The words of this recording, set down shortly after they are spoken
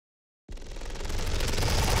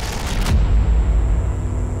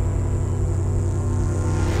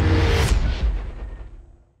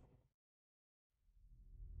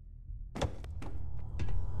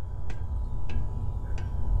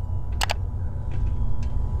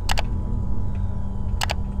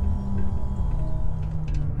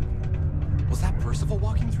comfortable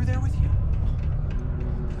walking through there with you?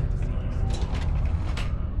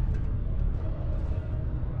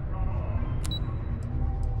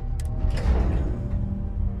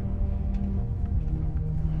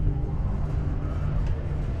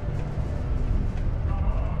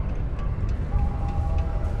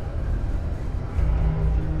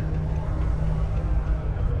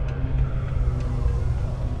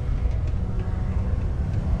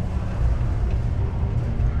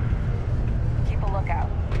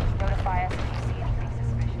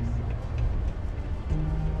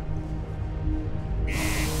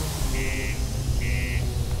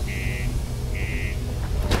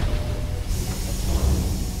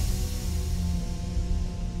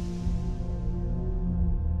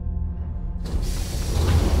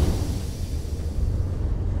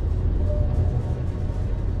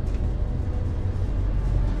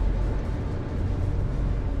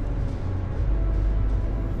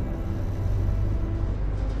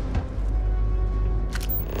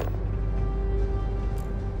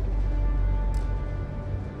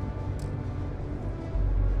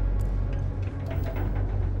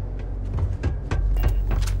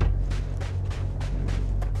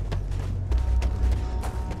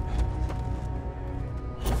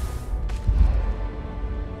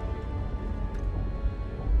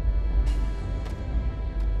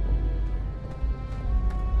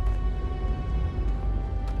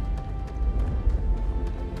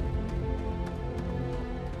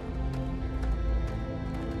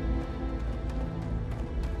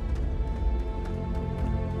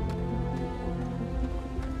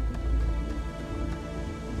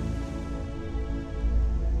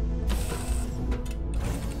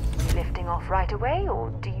 Off right away, or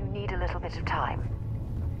do you need a little bit of time?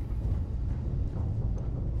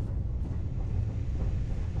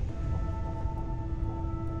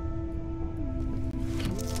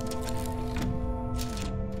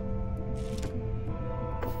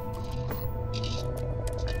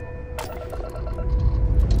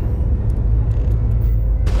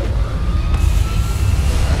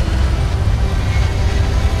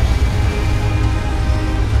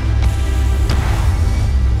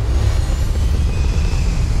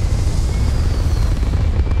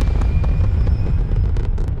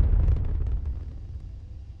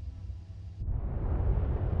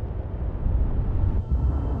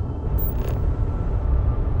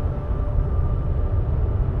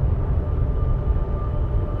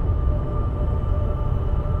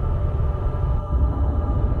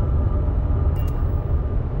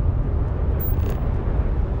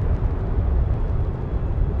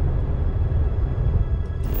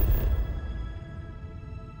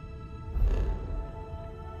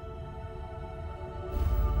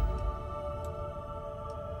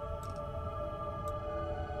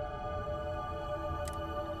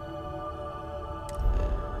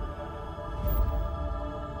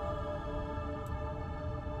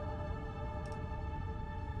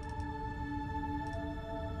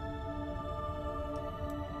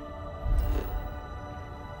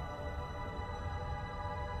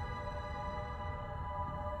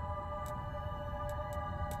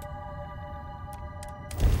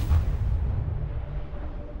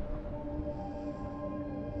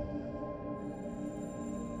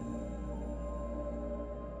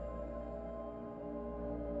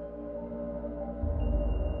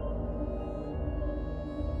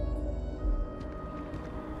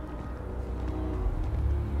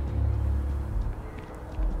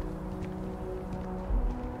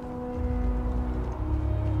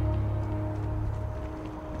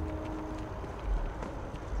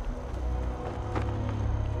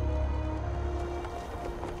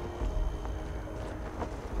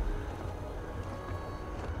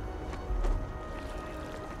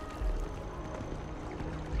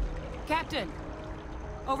 Captain!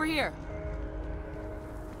 Over here!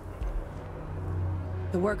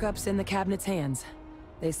 The workup's in the cabinet's hands.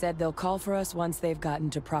 They said they'll call for us once they've gotten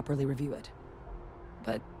to properly review it.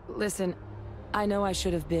 But listen, I know I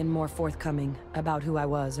should have been more forthcoming about who I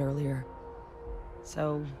was earlier.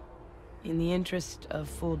 So, in the interest of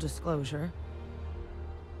full disclosure,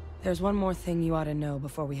 there's one more thing you ought to know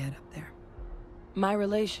before we head up there. My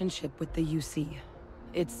relationship with the UC,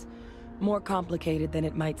 it's more complicated than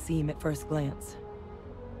it might seem at first glance.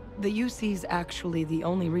 The UC's actually the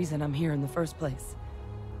only reason I'm here in the first place.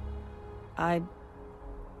 I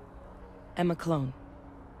am a clone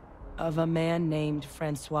of a man named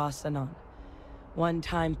Francois Sanon,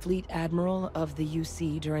 one-time fleet admiral of the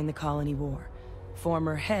UC during the Colony War,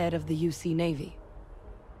 former head of the UC Navy.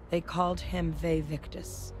 They called him Ve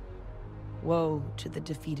Victus, woe to the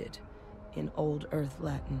defeated, in Old Earth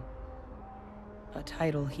Latin. A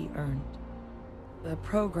title he earned. The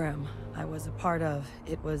program I was a part of,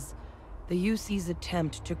 it was the UC's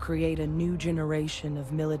attempt to create a new generation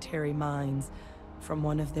of military minds from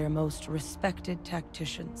one of their most respected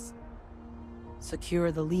tacticians.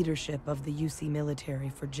 Secure the leadership of the UC military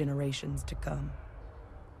for generations to come.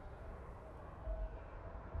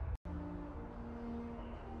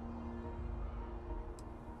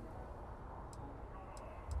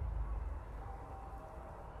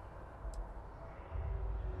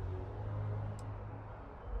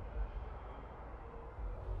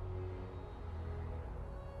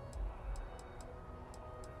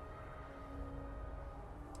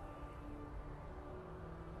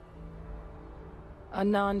 A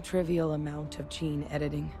non-trivial amount of gene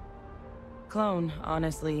editing. Clone,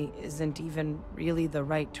 honestly, isn't even really the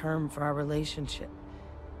right term for our relationship,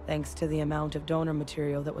 thanks to the amount of donor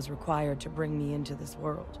material that was required to bring me into this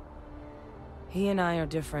world. He and I are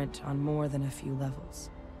different on more than a few levels,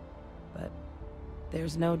 but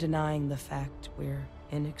there's no denying the fact we're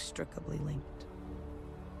inextricably linked.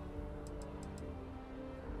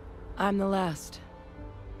 I'm the last.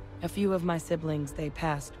 A few of my siblings, they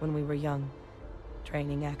passed when we were young.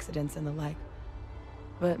 Training accidents and the like.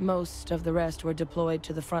 But most of the rest were deployed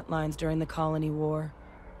to the front lines during the Colony War,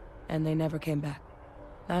 and they never came back.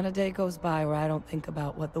 Not a day goes by where I don't think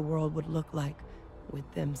about what the world would look like with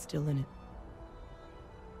them still in it.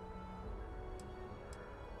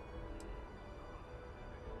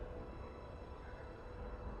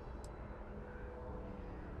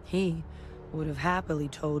 He would have happily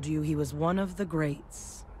told you he was one of the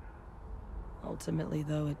greats. Ultimately,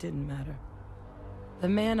 though, it didn't matter. The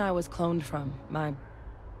man I was cloned from, my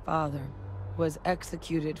father, was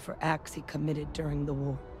executed for acts he committed during the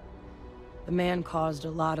war. The man caused a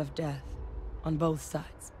lot of death, on both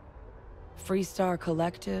sides. Freestar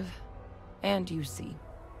Collective, and UC.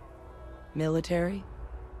 Military,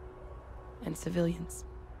 and civilians.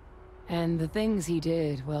 And the things he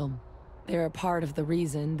did, well, they're a part of the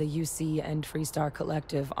reason the UC and Freestar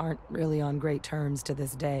Collective aren't really on great terms to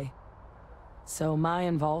this day. So my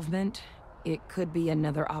involvement, it could be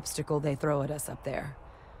another obstacle they throw at us up there.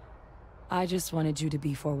 I just wanted you to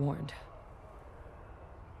be forewarned.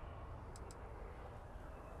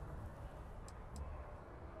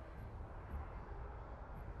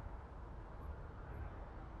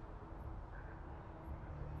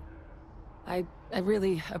 I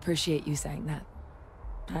really appreciate you saying that.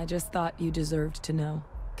 I just thought you deserved to know,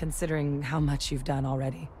 considering how much you've done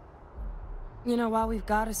already. You know, while we've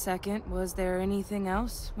got a second, was there anything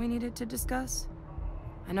else we needed to discuss?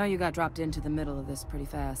 I know you got dropped into the middle of this pretty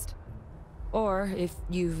fast. Or, if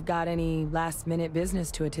you've got any last-minute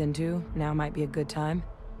business to attend to, now might be a good time.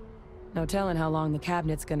 No telling how long the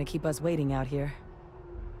cabinet's gonna keep us waiting out here.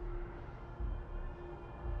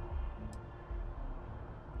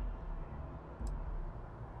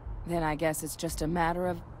 Then I guess it's just a matter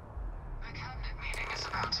of... The cabinet meeting is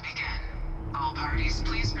about to begin. All parties,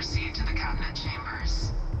 please proceed to the cabinet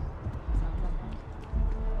chambers.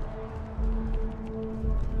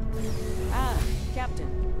 Ah, Captain.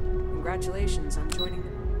 Congratulations on joining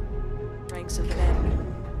the ranks of the band.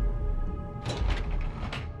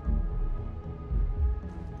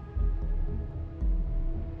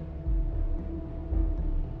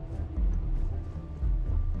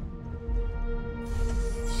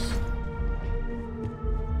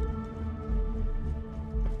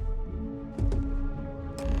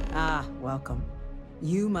 Ah, welcome.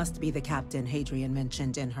 You must be the captain Hadrian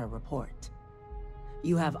mentioned in her report.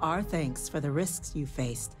 You have our thanks for the risks you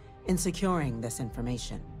faced in securing this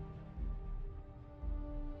information.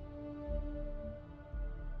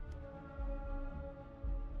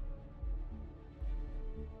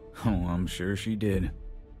 Oh, I'm sure she did.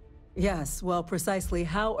 Yes, well, precisely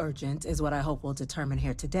how urgent is what I hope we'll determine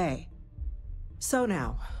here today. So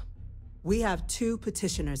now, we have two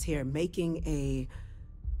petitioners here making a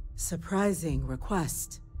surprising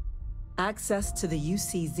request. Access to the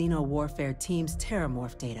UC Xeno Warfare Team's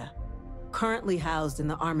Terramorph data, currently housed in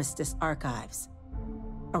the Armistice archives.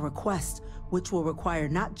 A request which will require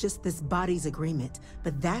not just this body's agreement,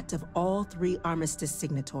 but that of all three Armistice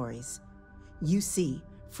signatories. UC,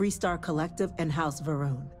 Freestar Collective, and House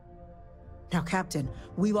Varun. Now, Captain,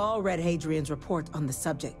 we've all read Hadrian's report on the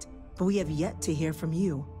subject, but we have yet to hear from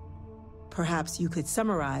you. Perhaps you could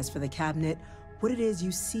summarize for the Cabinet what it is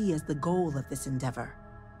you see as the goal of this endeavor.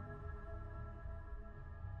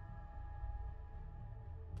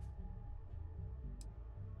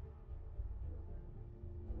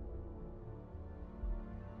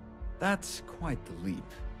 That's quite the leap,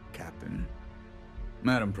 Captain.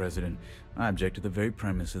 Madam President, I object to the very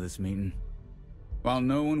premise of this meeting. While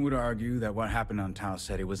no one would argue that what happened on Tau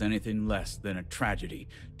Ceti was anything less than a tragedy,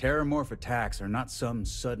 terramorph attacks are not some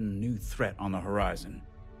sudden new threat on the horizon.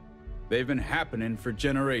 They've been happening for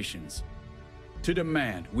generations. To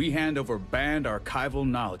demand we hand over banned archival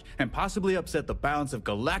knowledge and possibly upset the balance of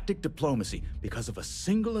galactic diplomacy because of a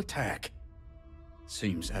single attack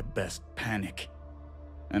seems at best panic.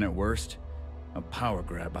 And at worst, a power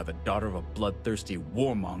grab by the daughter of a bloodthirsty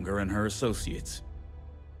warmonger and her associates.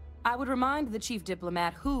 I would remind the chief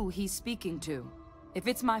diplomat who he's speaking to. If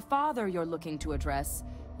it's my father you're looking to address,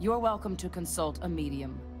 you're welcome to consult a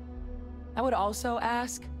medium. I would also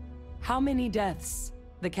ask, how many deaths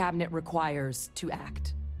the cabinet requires to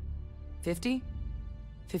act? 50?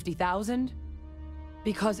 50,000?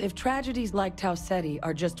 Because if tragedies like Tau Ceti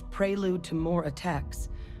are just prelude to more attacks,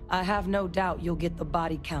 I have no doubt you'll get the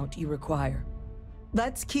body count you require.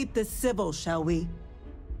 Let's keep this civil, shall we?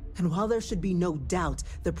 And while there should be no doubt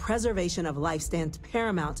the preservation of life stands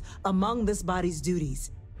paramount among this body's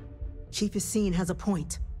duties, Chief Yassine has a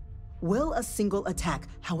point. Will a single attack,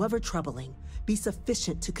 however troubling, be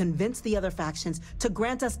sufficient to convince the other factions to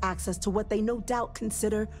grant us access to what they no doubt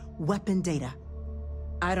consider weapon data?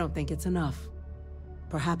 I don't think it's enough.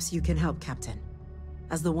 Perhaps you can help, Captain.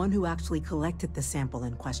 As the one who actually collected the sample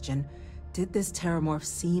in question, did this terramorph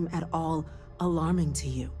seem at all alarming to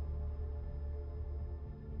you?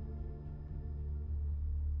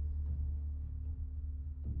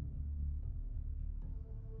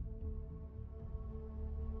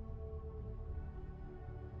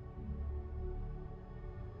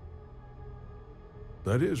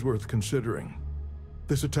 That is worth considering.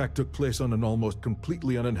 This attack took place on an almost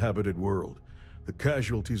completely uninhabited world. The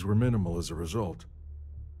casualties were minimal as a result.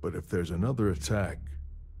 But if there's another attack,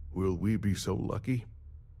 will we be so lucky?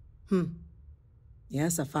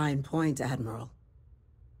 Yes, a fine point, Admiral.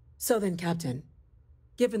 So then, Captain,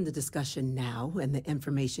 given the discussion now and the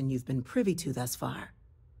information you've been privy to thus far,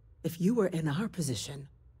 if you were in our position,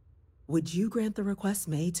 would you grant the request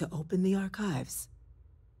made to open the archives?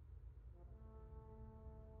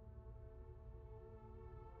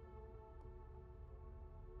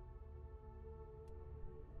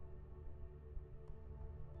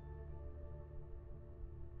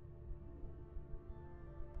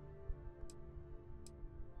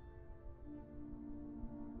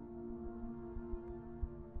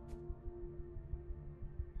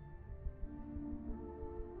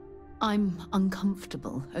 I'm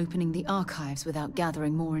uncomfortable opening the archives without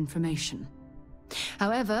gathering more information.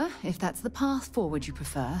 However, if that's the path forward you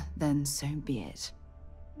prefer, then so be it.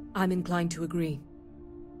 I'm inclined to agree.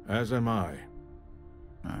 As am I.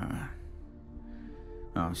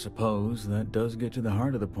 I suppose that does get to the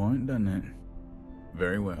heart of the point, doesn't it?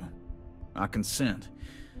 Very well. I consent.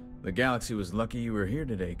 The galaxy was lucky you were here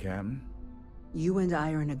today, Captain. You and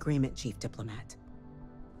I are in agreement, Chief Diplomat.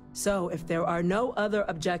 So, if there are no other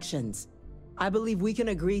objections, I believe we can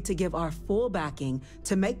agree to give our full backing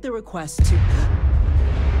to make the request to...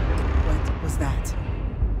 What was that?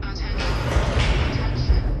 Attention.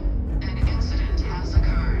 An incident has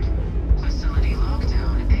occurred. Facility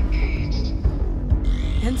lockdown engaged.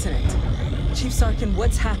 Incident? Chief Sarkin,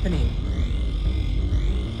 what's happening?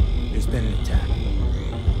 There's been an attack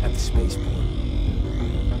at the spaceport.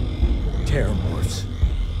 Terramorphs.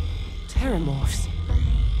 Terramorphs.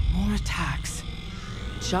 More attacks.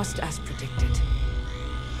 Just as predicted.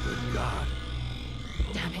 Good God.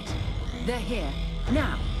 Damn it. They're here.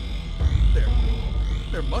 Now.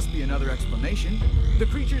 There must be another explanation. The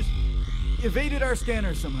creatures evaded our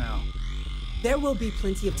scanner somehow. There will be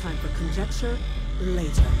plenty of time for conjecture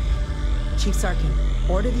later. Chief Sarkin,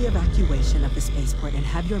 order the evacuation of the spaceport and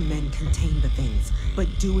have your men contain the things, but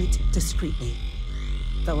do it discreetly.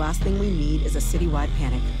 The last thing we need is a citywide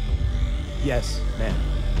panic. Yes, ma'am.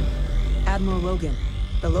 Admiral Logan,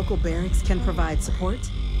 the local barracks can provide support?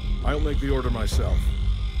 I'll make the order myself.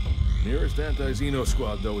 Nearest anti-Xeno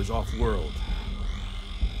squad, though, is off-world.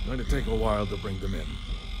 Going to take a while to bring them in.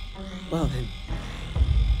 Well then,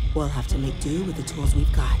 we'll have to make do with the tools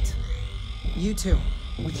we've got. You two,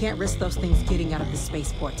 we can't risk those things getting out of the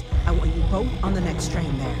spaceport. I want you both on the next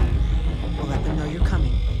train there. We'll let them know you're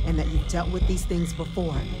coming, and that you've dealt with these things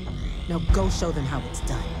before. Now go show them how it's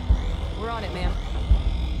done. We're on it, ma'am.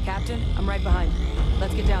 Captain, I'm right behind.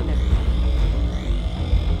 Let's get down there.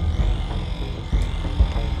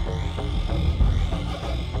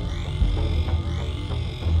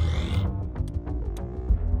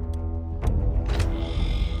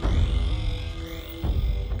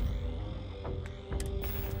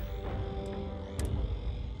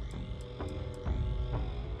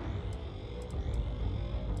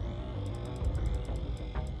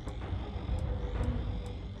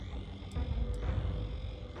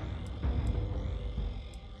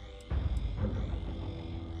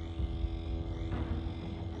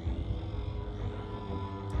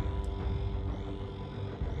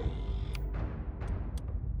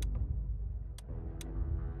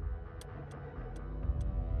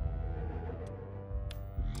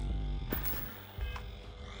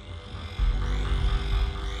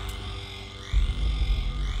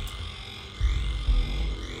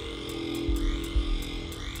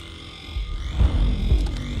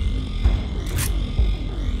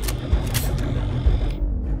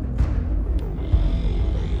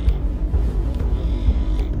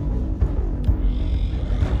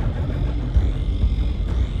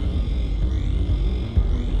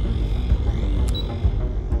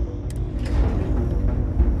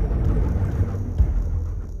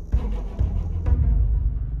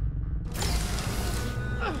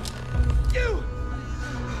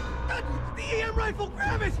 EM rifle!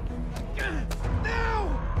 Grab it!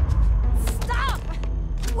 Now! Stop!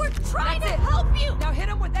 We're trying to help you! Now hit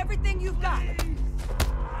him with everything you've got!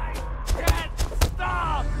 I can't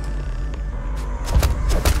stop!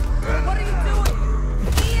 What are you doing?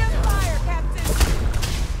 EM fire, Captain!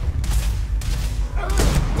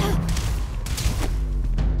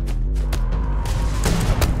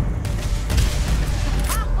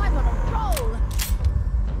 I'm on a roll!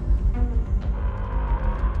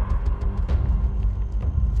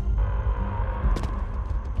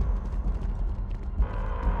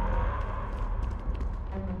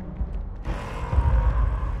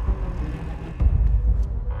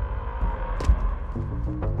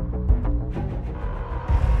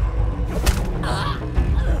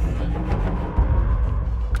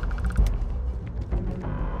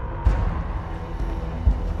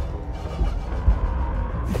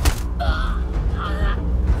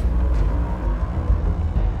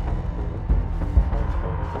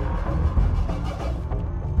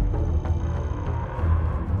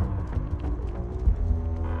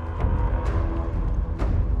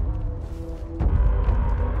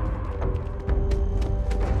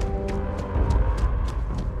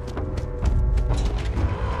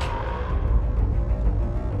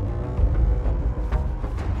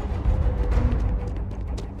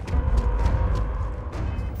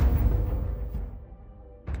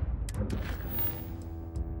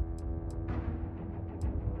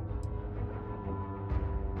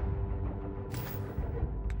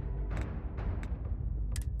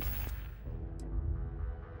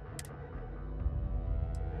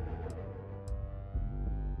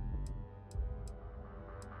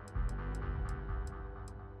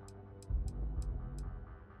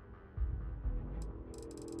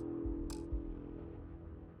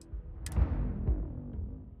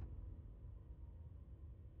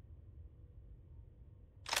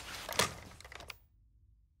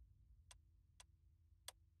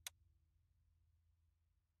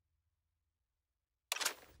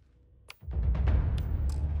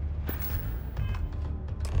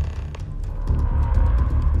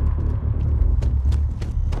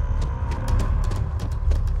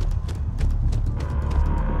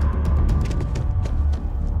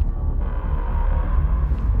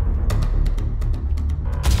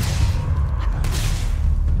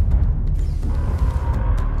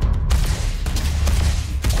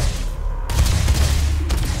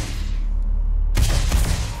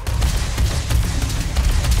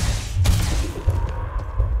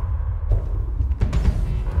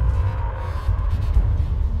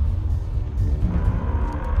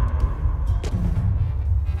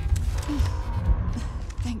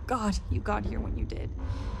 God you got here when you did.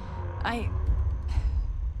 I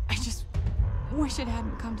just wish it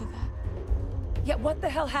hadn't come to that. Yet what the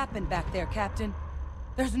hell happened back there, Captain?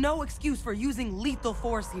 There's no excuse for using lethal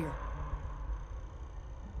force here.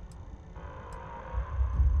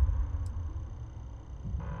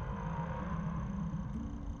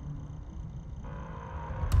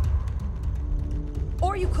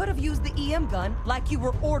 Or you could have used the EM gun like you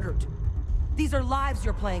were ordered. These are lives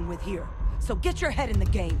you're playing with here, so get your head in the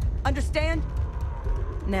game. Understand?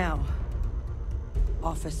 Now,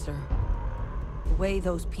 officer, the way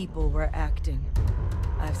those people were acting,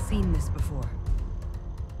 I've seen this before.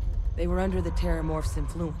 They were under the Terramorph's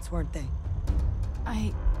influence, weren't they?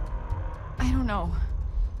 I don't know.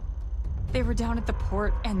 They were down at the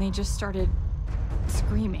port and they just started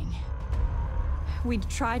screaming. We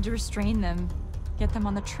tried to restrain them, get them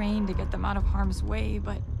on the train to get them out of harm's way,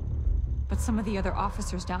 but some of the other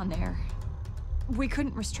officers down there, we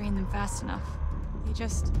couldn't restrain them fast enough. They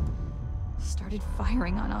just started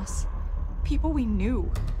firing on us. People we knew.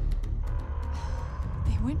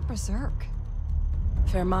 They went berserk.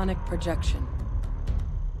 Pheromonic projection.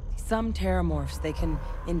 Some Terramorphs, they can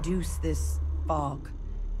induce this fog.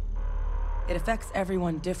 It affects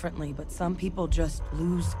everyone differently, but some people just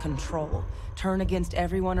lose control, turn against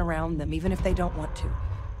everyone around them, even if they don't want to.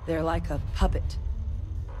 They're like a puppet.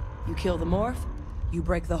 You kill the morph, you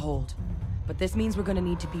break the hold. But this means we're gonna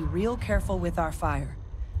need to be real careful with our fire,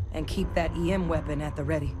 and keep that EM weapon at the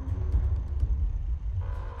ready.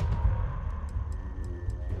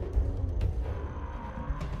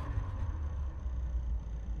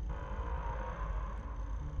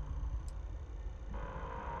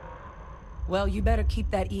 Well, you better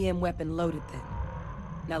keep that EM weapon loaded then.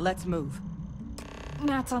 Now let's move.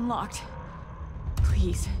 Nat's unlocked.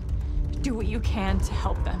 Please, do what you can to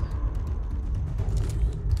help them.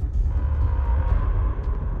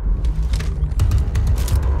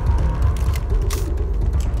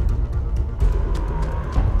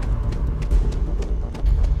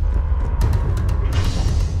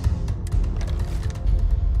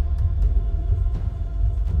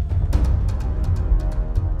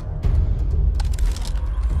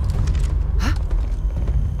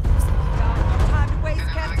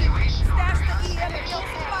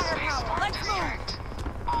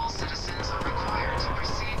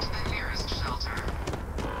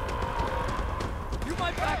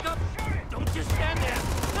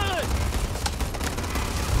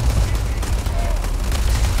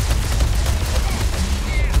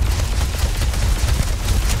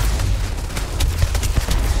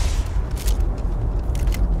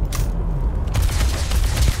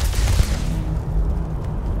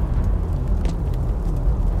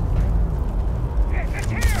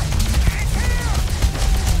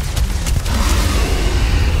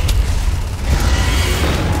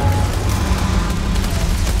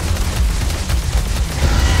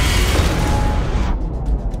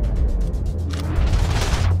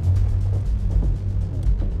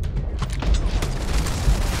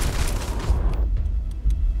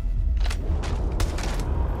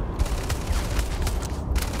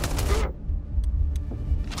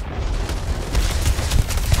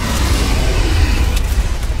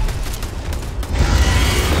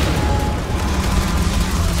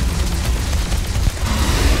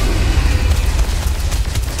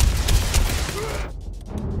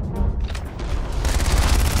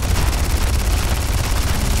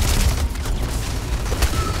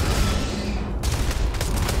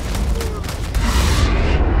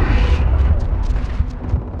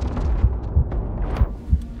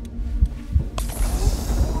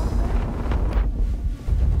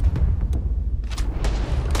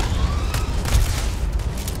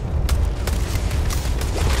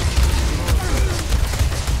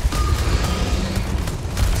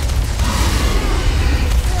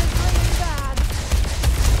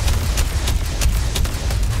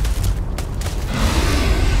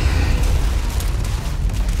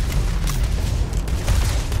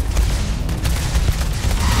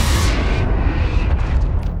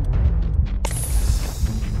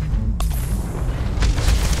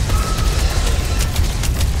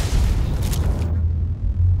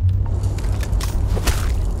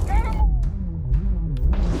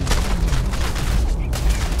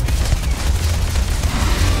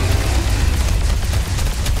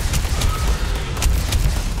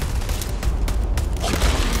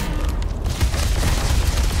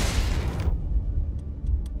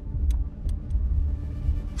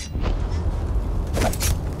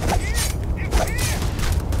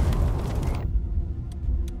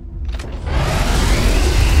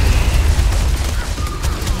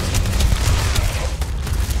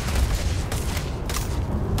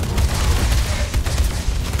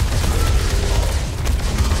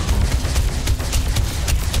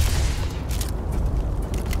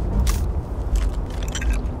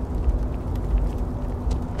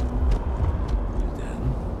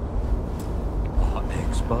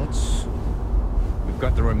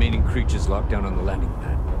 got the remaining creatures locked down on the landing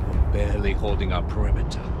pad. We're barely holding our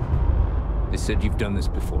perimeter. They said you've done this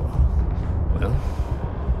before. Well,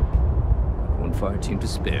 got one fire team to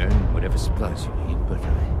spare and whatever supplies you need, but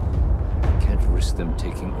I can't risk them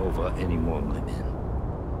taking over any more of my men.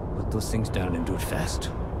 Put those things down and do it fast.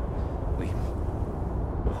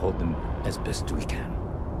 We'll hold them as best we can.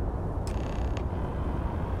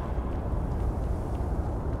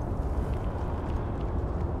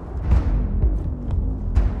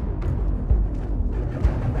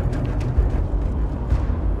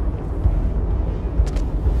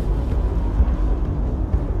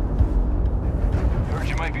 Heard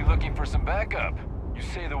you might be looking for some backup. You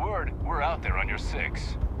say the word, we're out there on your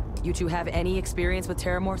 6. You two have any experience with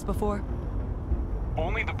terramorphs before?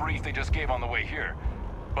 Only the brief they just gave on the way here.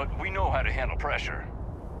 But we know how to handle pressure.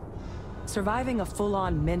 Surviving a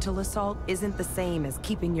full-on mental assault isn't the same as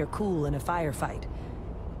keeping your cool in a firefight.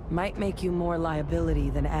 Might make you more liability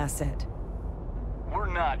than asset. We're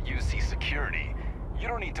not UC security. You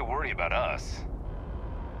don't need to worry about us.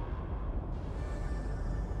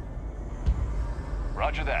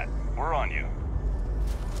 Roger that. We're on you.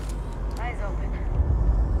 Eyes open.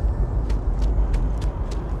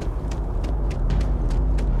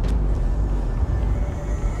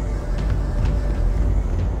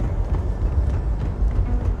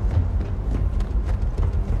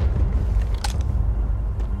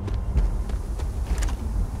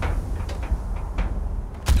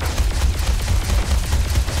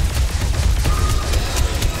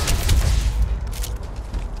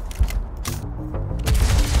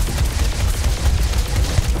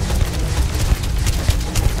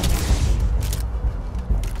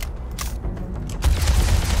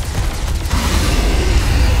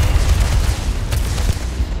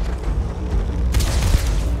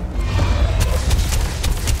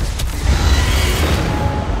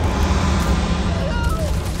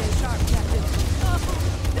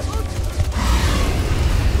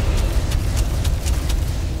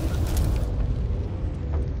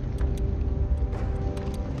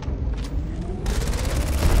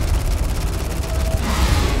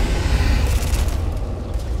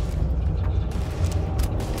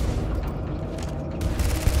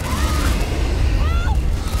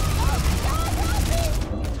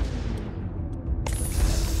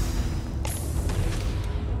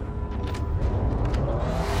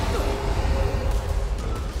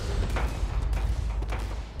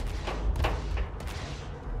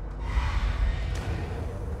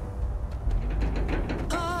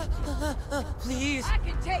 Please. I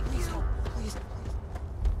can take you. Please.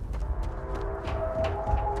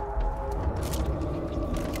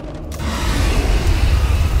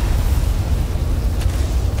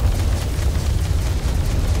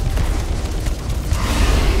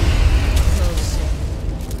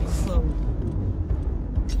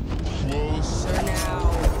 Closer now.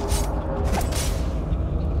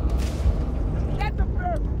 Get the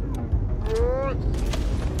bird.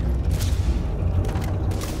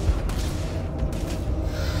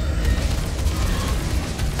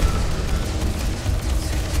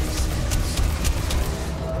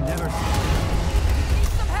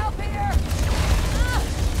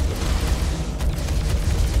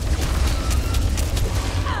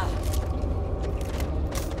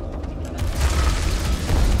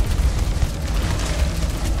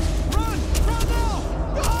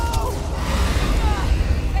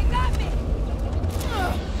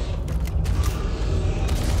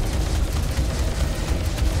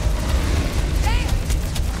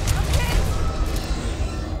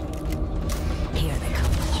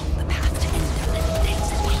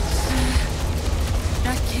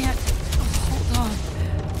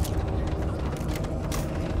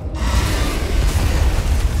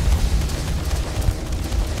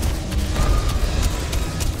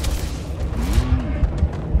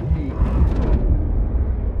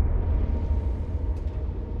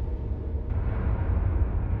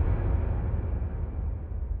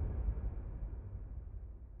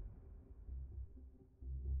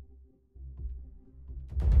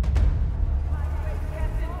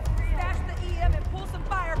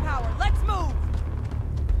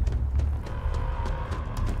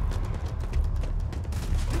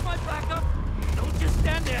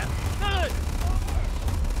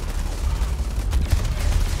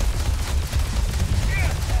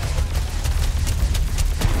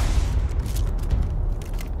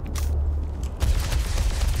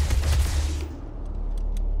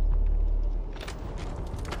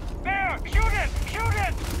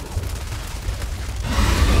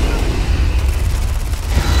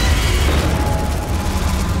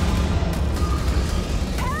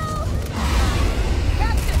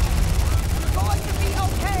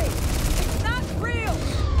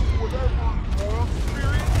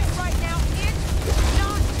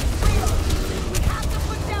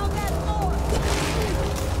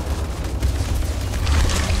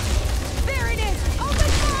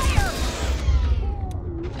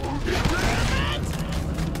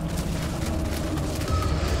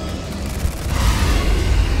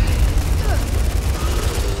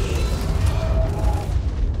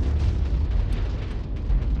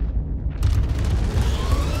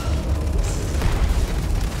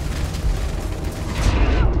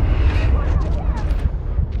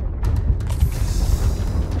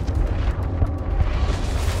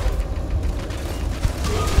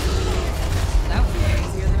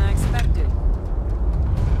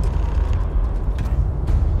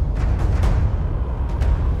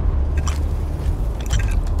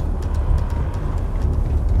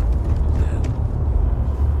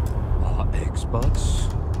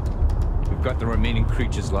 The remaining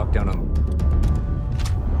creatures locked down on...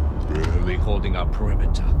 barely holding our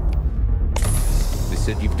perimeter. They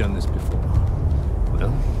said you've done this before.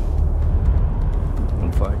 Well,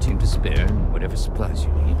 one fire team to spare and whatever supplies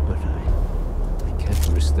you need, but I can't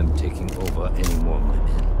risk them taking over any more of my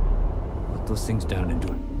men. Put those things down and do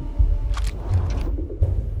it.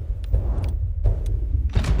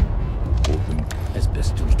 Hold them as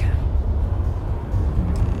best we can.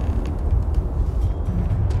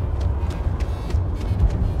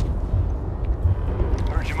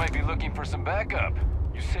 Heard you might be looking for some backup.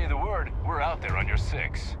 You say the word, we're out there on your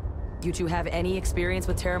 6. You two have any experience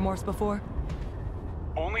with terramorphs before?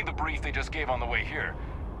 Only the brief they just gave on the way here,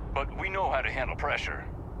 but we know how to handle pressure.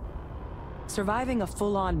 Surviving a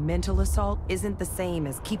full-on mental assault isn't the same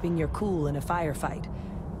as keeping your cool in a firefight.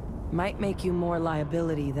 Might make you more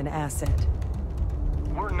liability than asset.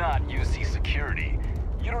 We're not UC security.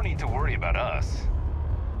 You don't need to worry about us.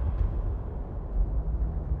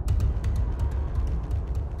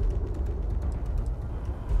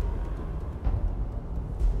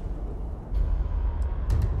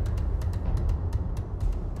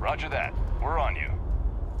 Roger that. We're on you.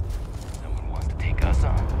 Someone wants to take us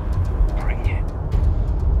on. Bring it.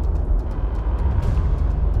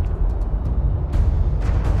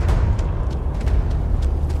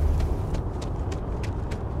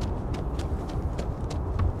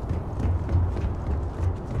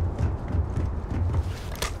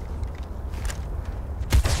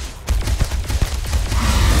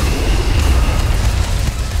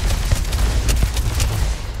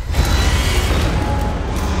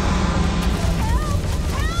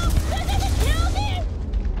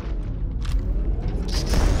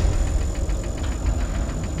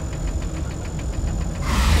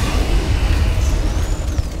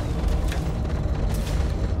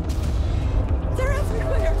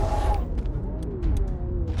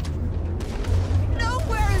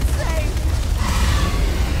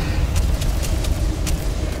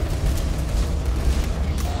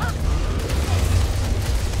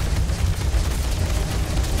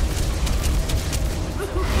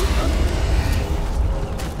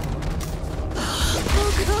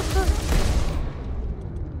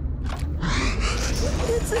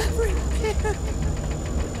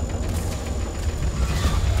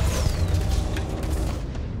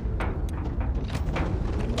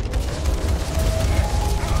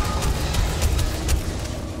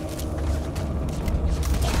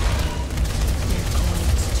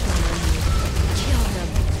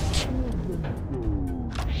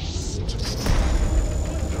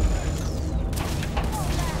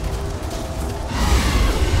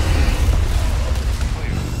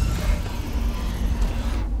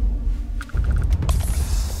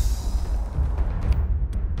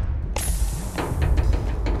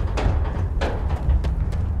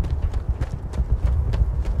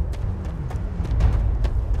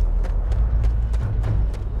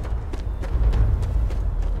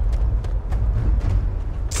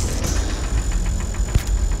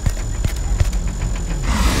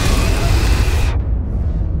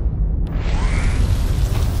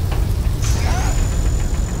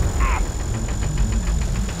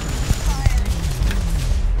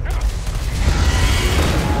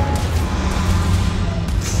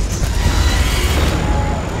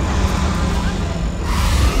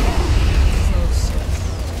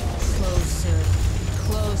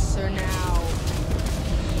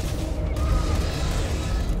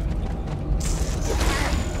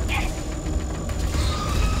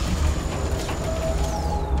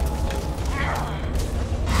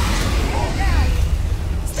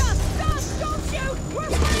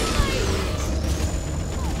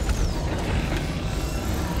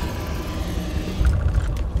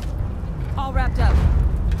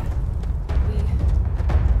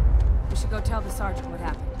 Sergeant what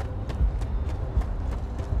happened.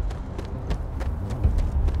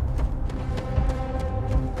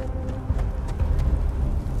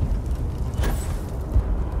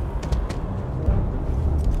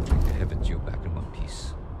 Thank the heavens you're back in one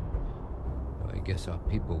piece. I guess our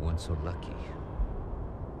people weren't so lucky.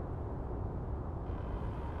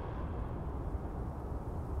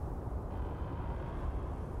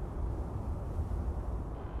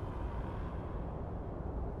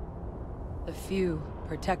 The few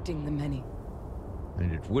protecting the many.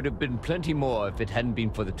 And it would have been plenty more if it hadn't been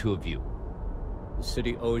for the two of you. The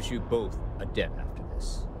city owes you both a debt after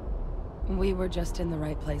this. We were just in the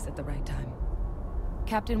right place at the right time.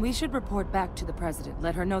 Captain, we should report back to the President.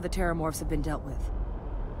 Let her know the terramorphs have been dealt with.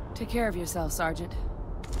 Take care of yourself, Sergeant.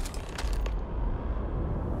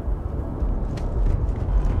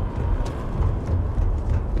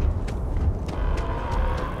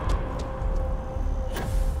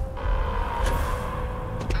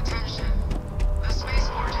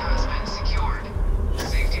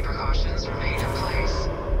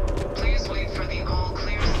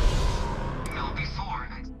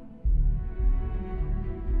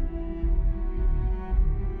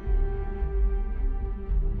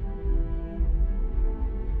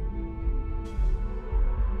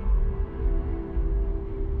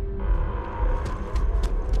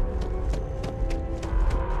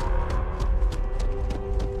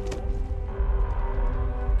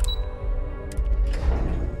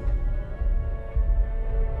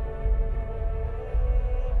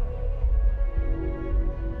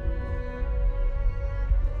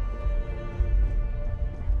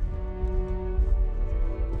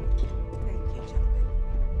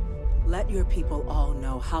 your people all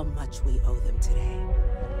know how much we owe them today.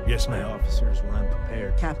 Yes, My ma'am. officers were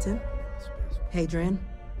unprepared. Captain, Hadrian,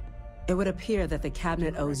 it would appear that the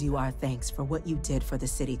Cabinet owes you our thanks for what you did for the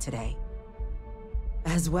city today,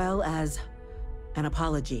 as well as an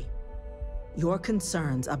apology. Your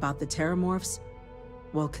concerns about the Terramorphs,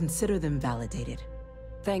 well, consider them validated.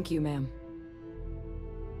 Thank you, ma'am.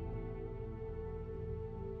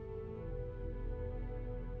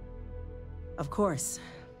 Of course.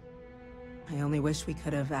 I only wish we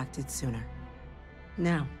could have acted sooner.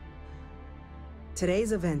 Now,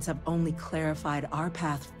 today's events have only clarified our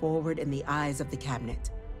path forward in the eyes of the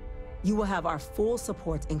Cabinet. You will have our full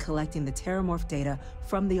support in collecting the Terramorph data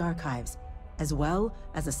from the archives, as well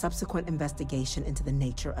as a subsequent investigation into the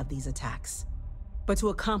nature of these attacks. But to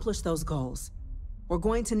accomplish those goals, we're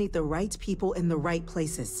going to need the right people in the right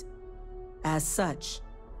places. As such,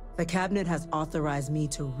 the Cabinet has authorized me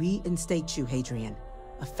to reinstate you, Hadrian,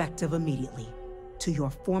 effective immediately, to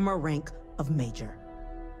your former rank of Major.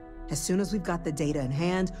 As soon as we've got the data in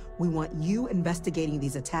hand, we want you investigating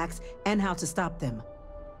these attacks and how to stop them.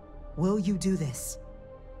 Will you do this?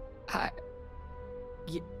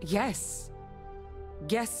 Yes.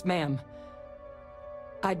 Yes, ma'am.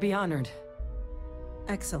 I'd be honored.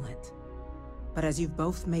 Excellent. But as you've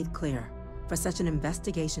both made clear, for such an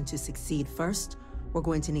investigation to succeed first, we're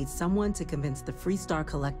going to need someone to convince the Freestar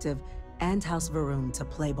Collective and House Varun to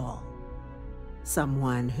play ball.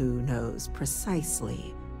 Someone who knows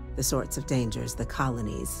precisely the sorts of dangers the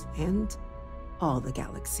colonies and all the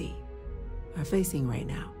galaxy are facing right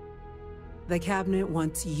now. The Cabinet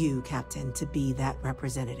wants you, Captain, to be that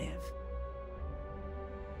representative.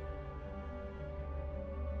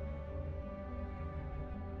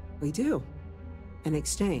 We do. In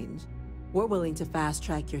exchange, we're willing to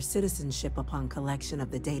fast-track your citizenship upon collection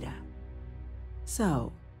of the data.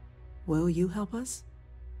 So, will you help us?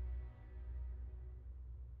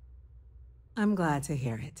 I'm glad to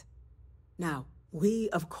hear it. Now, we,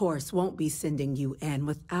 of course, won't be sending you in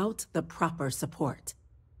without the proper support.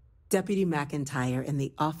 Deputy McIntyre in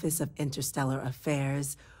the Office of Interstellar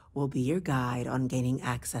Affairs will be your guide on gaining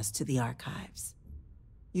access to the archives.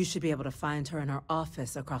 You should be able to find her in her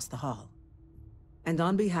office across the hall. And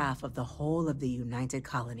on behalf of the whole of the United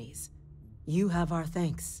Colonies, you have our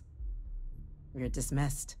thanks. You're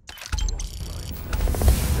dismissed.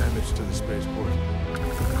 Damage to the spaceport.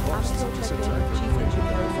 Costs of this attack are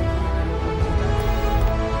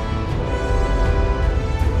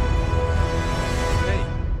Hey!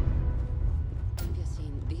 Have you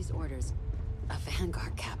seen these orders? A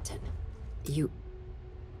Vanguard captain.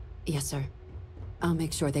 Yes, sir. I'll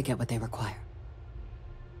make sure they get what they require.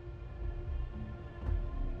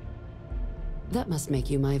 That must make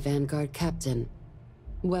you my Vanguard captain.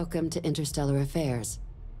 Welcome to Interstellar Affairs.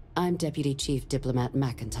 I'm Deputy Chief Diplomat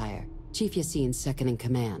McIntyre, Chief Yassine's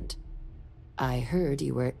second-in-command. I heard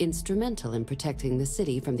you were instrumental in protecting the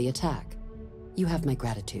city from the attack. You have my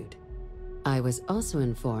gratitude. I was also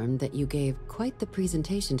informed that you gave quite the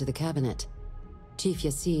presentation to the Cabinet. Chief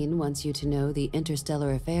Yassine wants you to know the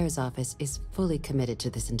Interstellar Affairs Office is fully committed to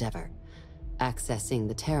this endeavor, accessing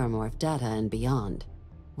the Terramorph data and beyond.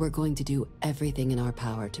 We're going to do everything in our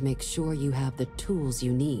power to make sure you have the tools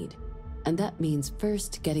you need. And that means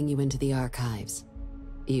first getting you into the archives.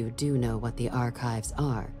 You do know what the archives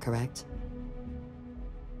are, correct?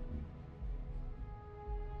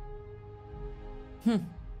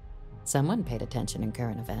 Someone paid attention in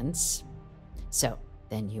current events. So,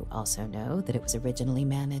 then you also know that it was originally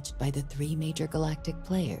managed by the 3 major galactic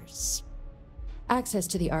players. Access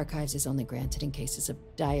to the archives is only granted in cases of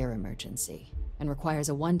dire emergency, and requires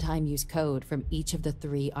a one-time use code from each of the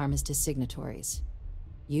 3 Armistice signatories.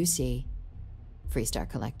 UC, Freestar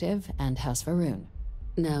Collective, and House Varun.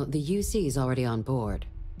 Now, the UC is already on board,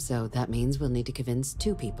 so that means we'll need to convince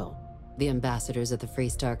 2 people. The ambassadors of the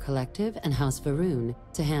Freestar Collective and House Varun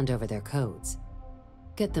to hand over their codes.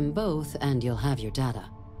 Get them both and you'll have your data.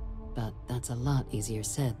 But that's a lot easier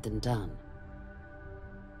said than done.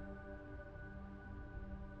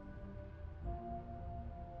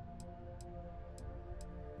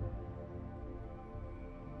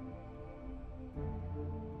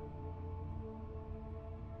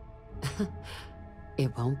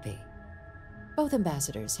 It won't be. Both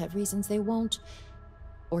ambassadors have reasons they won't,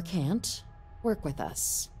 or can't, work with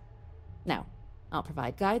us. Now, I'll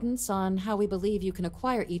provide guidance on how we believe you can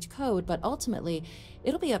acquire each code, but ultimately,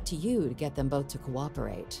 it'll be up to you to get them both to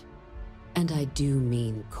cooperate. And I do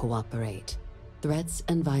mean cooperate. Threats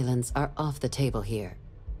and violence are off the table here.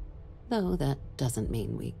 Though that doesn't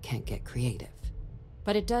mean we can't get creative.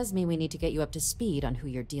 But it does mean we need to get you up to speed on who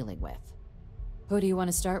you're dealing with. Who do you want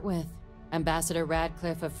to start with? Ambassador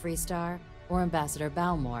Radcliffe of Freestar, or Ambassador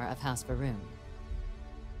Balmore of House Varun?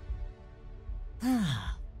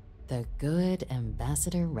 Ah, the good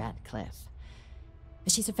Ambassador Radcliffe.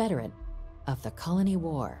 She's a veteran of the Colony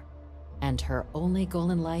War, and her only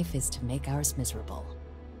goal in life is to make ours miserable.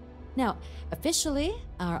 Now, officially,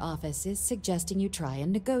 our office is suggesting you try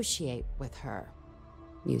and negotiate with her.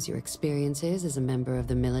 Use your experiences as a member of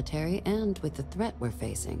the military and with the threat we're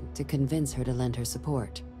facing to convince her to lend her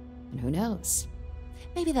support. And who knows?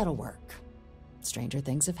 Maybe that'll work. Stranger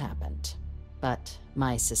things have happened. But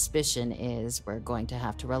my suspicion is we're going to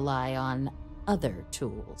have to rely on other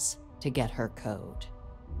tools to get her code.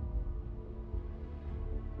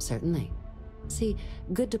 Certainly. See,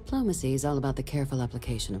 good diplomacy is all about the careful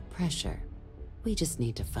application of pressure. We just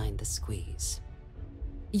need to find the squeeze.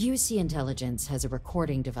 UC Intelligence has a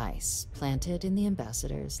recording device planted in the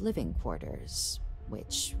Ambassador's living quarters,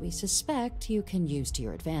 which we suspect you can use to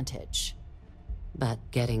your advantage. But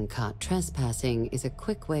getting caught trespassing is a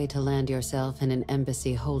quick way to land yourself in an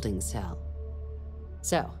embassy holding cell.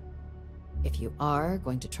 So, if you are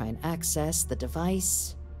going to try and access the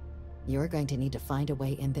device, you're going to need to find a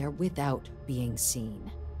way in there without being seen.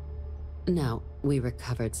 Now, we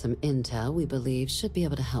recovered some intel we believe should be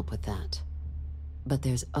able to help with that. But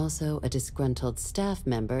there's also a disgruntled staff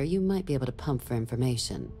member you might be able to pump for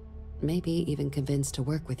information. Maybe even convince to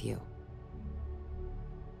work with you.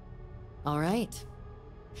 All right.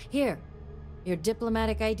 Here, your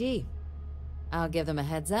diplomatic ID. I'll give them a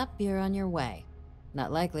heads up, you're on your way.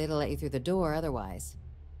 Not likely to let you through the door otherwise.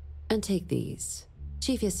 And take these.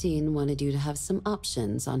 Chief Yassine wanted you to have some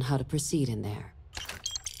options on how to proceed in there.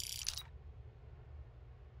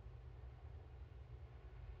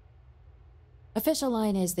 Official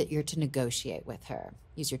line is that you're to negotiate with her.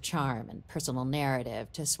 Use your charm and personal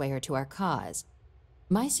narrative to sway her to our cause.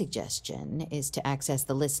 My suggestion is to access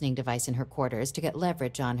the listening device in her quarters to get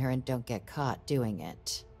leverage on her and don't get caught doing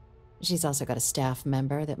it. She's also got a staff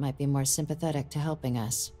member that might be more sympathetic to helping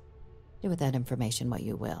us. Do with that information what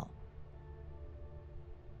you will.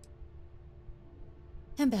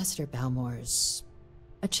 Ambassador Balmore's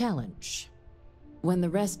a challenge. When the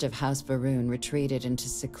rest of House Varun retreated into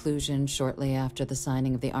seclusion shortly after the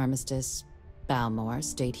signing of the armistice, Balmore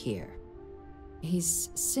stayed here. He's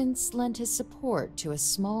since lent his support to a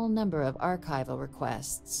small number of archival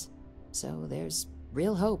requests, so there's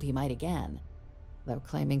real hope he might again. Though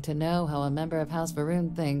claiming to know how a member of House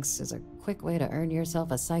Varun thinks is a quick way to earn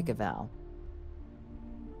yourself a psych eval.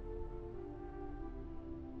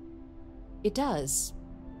 It does,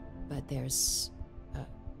 but there's a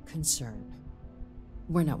concern.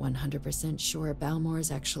 We're not 100% sure Balmore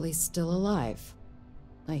is actually still alive.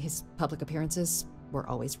 His public appearances were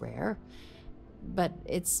always rare, but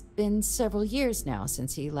it's been several years now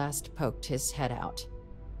since he last poked his head out.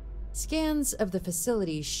 Scans of the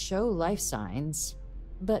facility show life signs,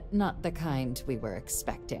 but not the kind we were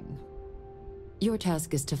expecting. Your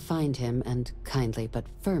task is to find him and kindly but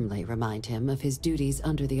firmly remind him of his duties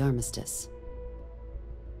under the armistice.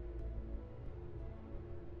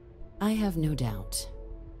 I have no doubt.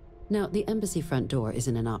 Now, the embassy front door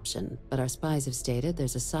isn't an option, but our spies have stated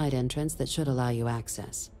there's a side entrance that should allow you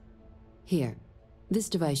access. Here, this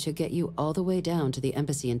device should get you all the way down to the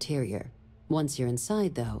embassy interior. Once you're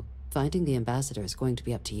inside, though, finding the ambassador is going to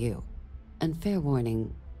be up to you. And fair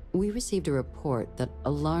warning, we received a report that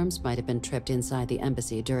alarms might have been tripped inside the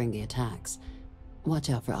embassy during the attacks. Watch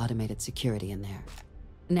out for automated security in there.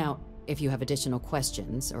 Now, if you have additional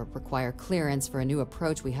questions or require clearance for a new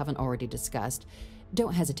approach we haven't already discussed,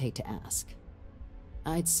 don't hesitate to ask.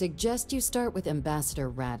 I'd suggest you start with Ambassador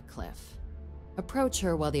Radcliffe. Approach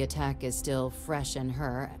her while the attack is still fresh in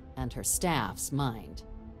her and her staff's mind.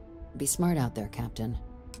 Be smart out there, Captain.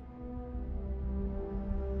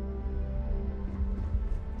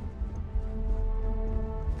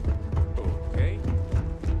 Okay.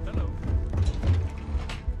 Hello.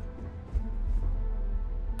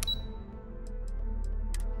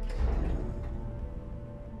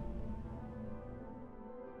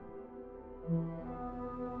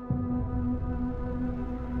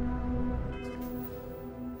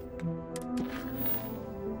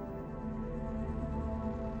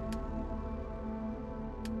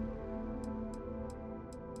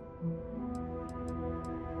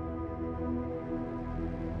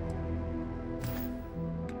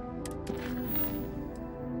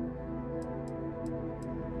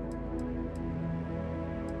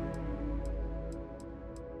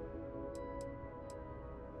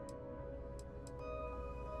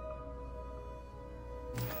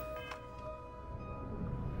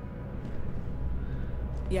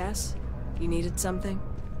 Yes? You needed something?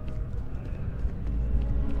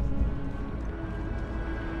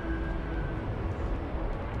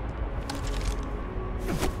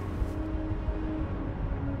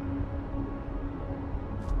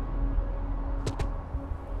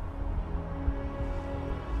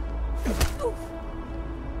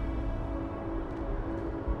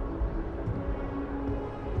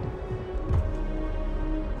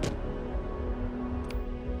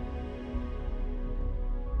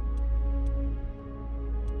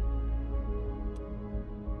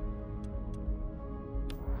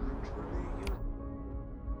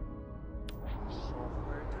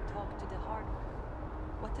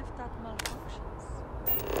 What if that malfunctions?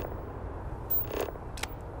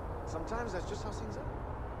 Sometimes that's just how things are.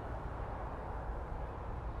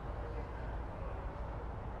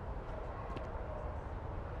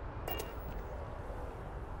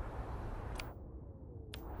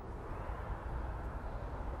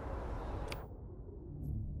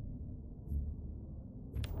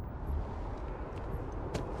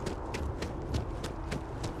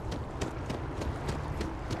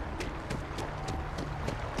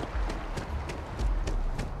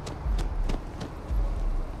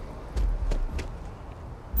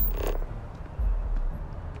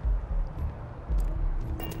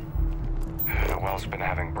 Well's been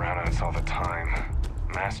having brownouts all the time.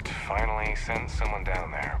 Mast finally sent someone down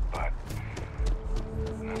there, but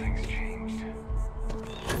nothing's changed.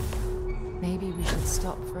 Maybe we should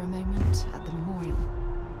stop for a moment at the memorial.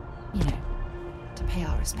 You know, to pay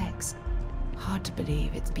our respects. Hard to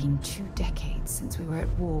believe it's been 2 decades since we were at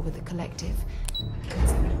war with the Collective.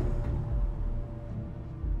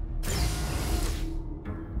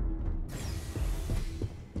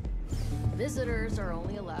 Visitors are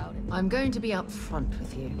only allowed in... I'm going to be upfront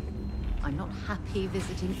with you. I'm not happy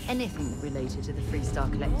visiting anything related to the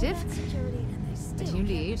Freestar Collective. But you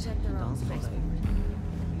lead, and I'll follow.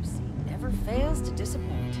 Never fails to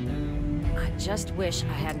disappoint. I just wish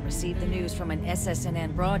I hadn't received the news from an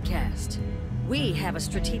SSNN broadcast. We have a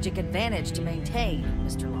strategic advantage to maintain,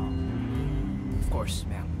 Mr. Long. Of course,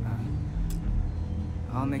 ma'am.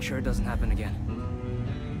 I'll make sure it doesn't happen again.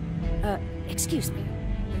 Excuse me.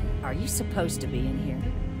 Are you supposed to be in here?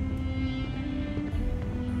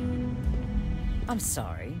 I'm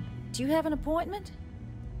sorry. Do you have an appointment?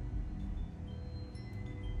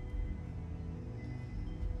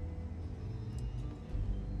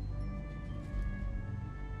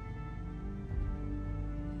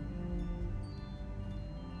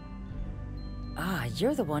 Ah,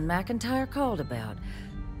 you're the one McIntyre called about.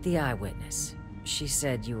 The eyewitness. She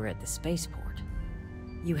said you were at the spaceport.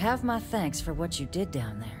 You have my thanks for what you did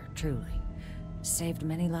down there, truly. Saved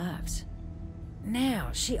many lives. Now,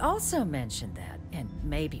 she also mentioned that, and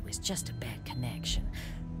maybe it was just a bad connection,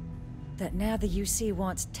 that now the UC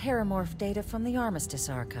wants terramorph data from the Armistice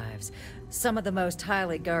archives, some of the most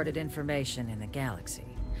highly guarded information in the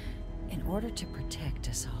galaxy, in order to protect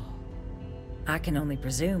us all. I can only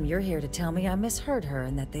presume you're here to tell me I misheard her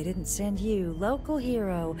and that they didn't send you, local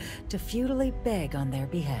hero, to futilely beg on their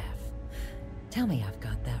behalf. Tell me I've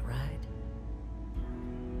got that right.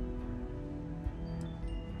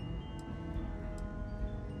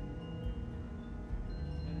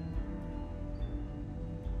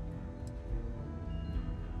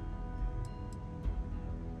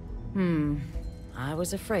 I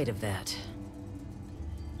was afraid of that.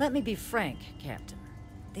 Let me be frank, Captain.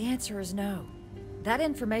 The answer is no. That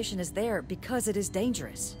information is there because it is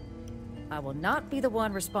dangerous. I will not be the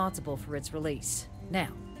one responsible for its release. Now,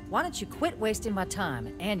 why don't you quit wasting my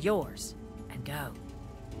time and yours, and go?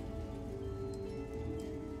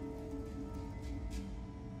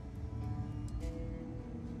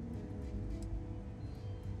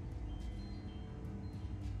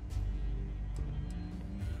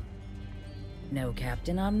 No,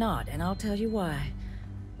 Captain, I'm not, and I'll tell you why.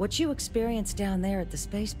 What you experienced down there at the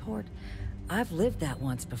spaceport, I've lived that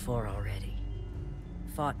once before already.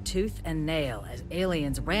 Fought tooth and nail as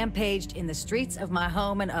aliens rampaged in the streets of my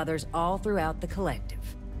home and others all throughout the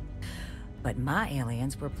Collective. But my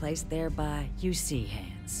aliens were placed there by UC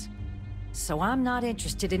hands. So I'm not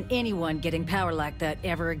interested in anyone getting power like that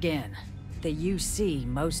ever again. The UC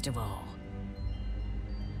most of all.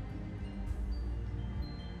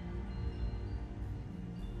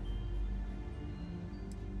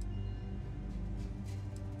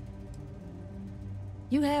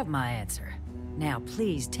 You have my answer. Now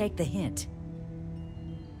please take the hint.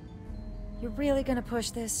 You're really gonna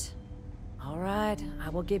push this? All right, I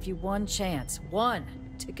will give you one chance. One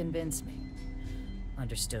to convince me.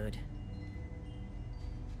 Understood.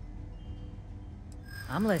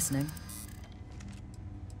 I'm listening.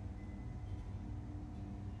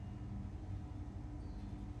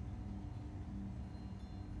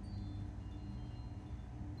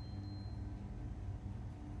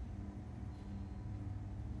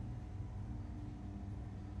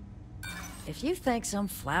 If you think some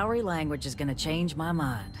flowery language is gonna change my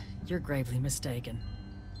mind, you're gravely mistaken.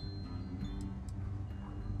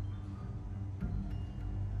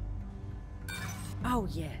 Oh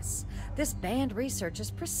yes, this banned research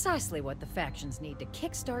is precisely what the factions need to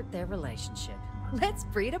kickstart their relationship. Let's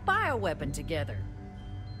breed a bioweapon together.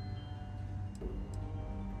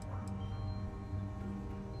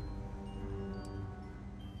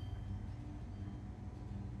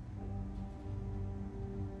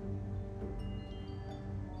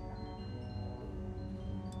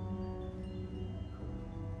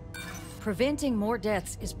 Preventing more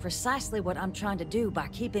deaths is precisely what I'm trying to do by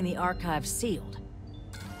keeping the archives sealed.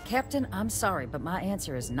 Captain, I'm sorry, but my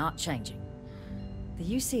answer is not changing. The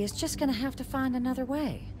UC is just gonna have to find another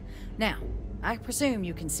way. Now, I presume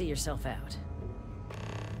you can see yourself out.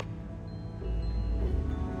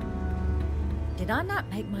 Did I not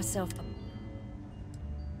make myself a...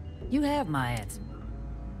 You have my answer.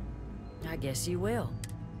 I guess you will.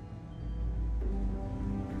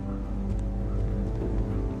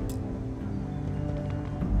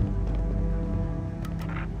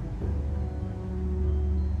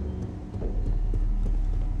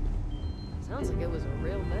 Sounds like it was a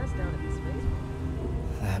real mess down at the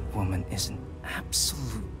spaceport. That woman is an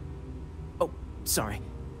absolute... Oh, sorry.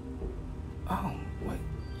 Oh, what?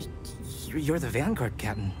 You're the Vanguard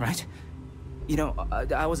captain, right? You know,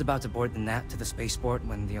 I was about to board the NAT to the spaceport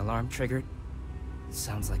when the alarm triggered.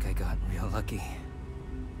 Sounds like I got real lucky.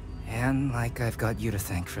 And like I've got you to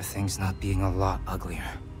thank for things not being a lot uglier.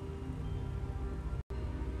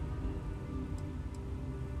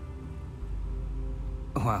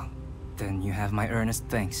 Well, then you have my earnest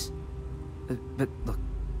thanks. But look,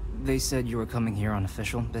 they said you were coming here on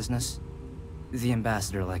official business. The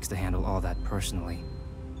ambassador likes to handle all that personally,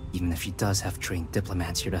 even if she does have trained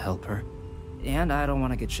diplomats here to help her. And I don't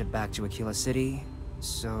want to get shipped back to Aquila City,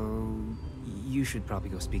 so you should probably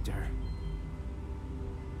go speak to her.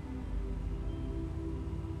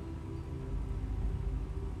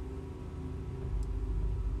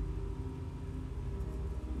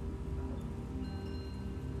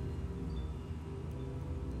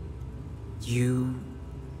 You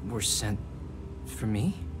were sent for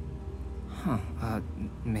me? Huh,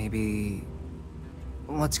 maybe...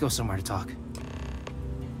 Let's go somewhere to talk.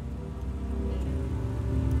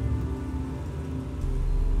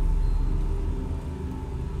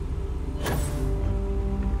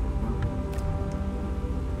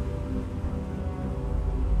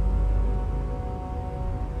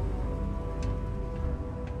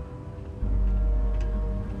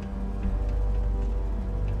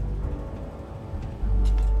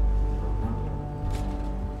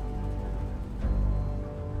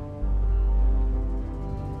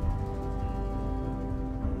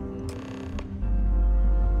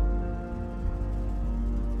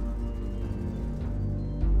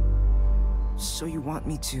 So you want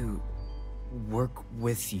me to work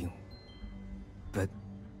with you, but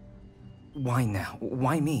why now?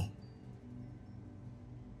 Why me?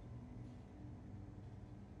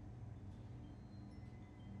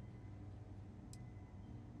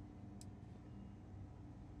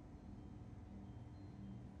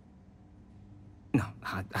 No,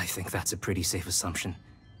 I think that's a pretty safe assumption,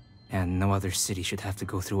 and no other city should have to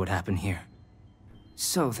go through what happened here.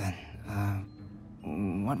 So then,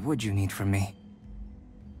 what would you need from me?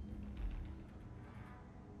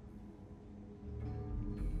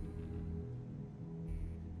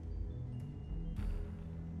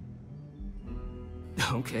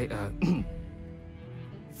 Okay,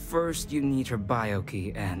 first you need her bio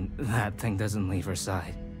key, and that thing doesn't leave her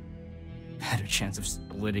side. Better chance of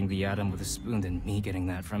splitting the atom with a spoon than me getting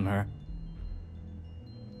that from her.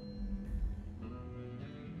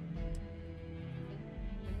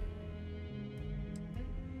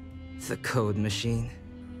 The code machine.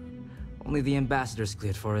 Only the ambassador's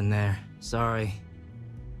cleared for in there. Sorry.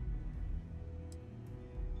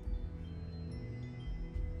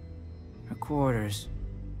 Her quarters.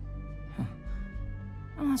 Huh.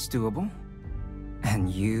 Well, that's doable. And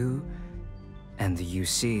you and the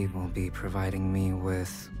UC will be providing me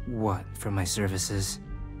with what for my services?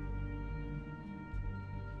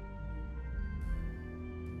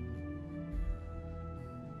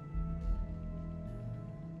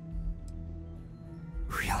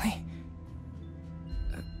 Really?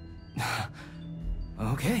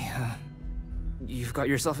 Okay, you've got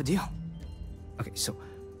yourself a deal. Okay, so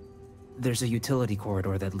there's a utility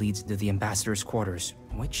corridor that leads to the ambassador's quarters,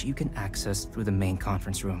 which you can access through the main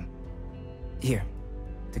conference room. Here,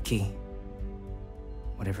 the key.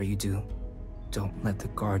 Whatever you do, don't let the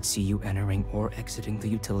guards see you entering or exiting the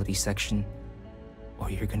utility section,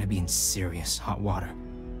 or you're gonna be in serious hot water.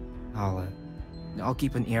 I'll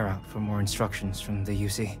keep an ear out for more instructions from the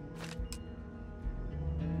UC.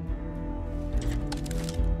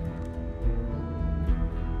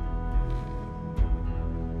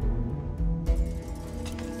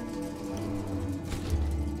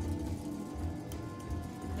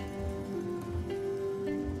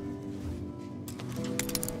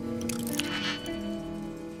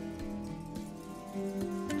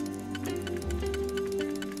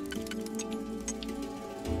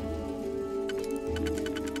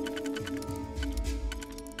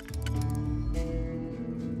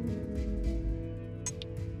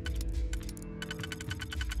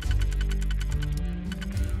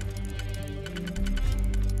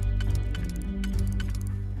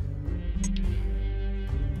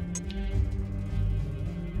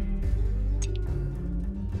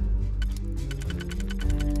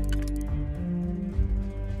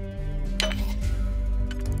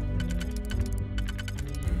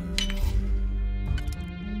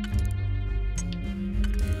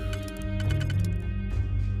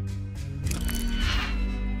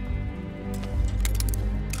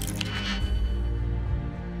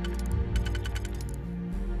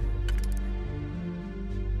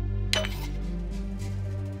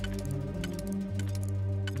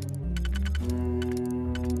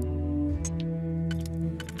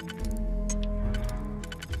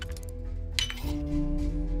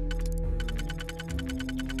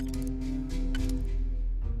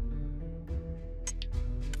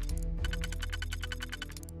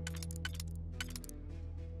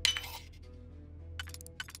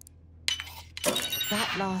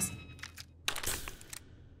 last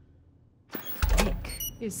pick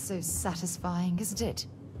is so satisfying, isn't it?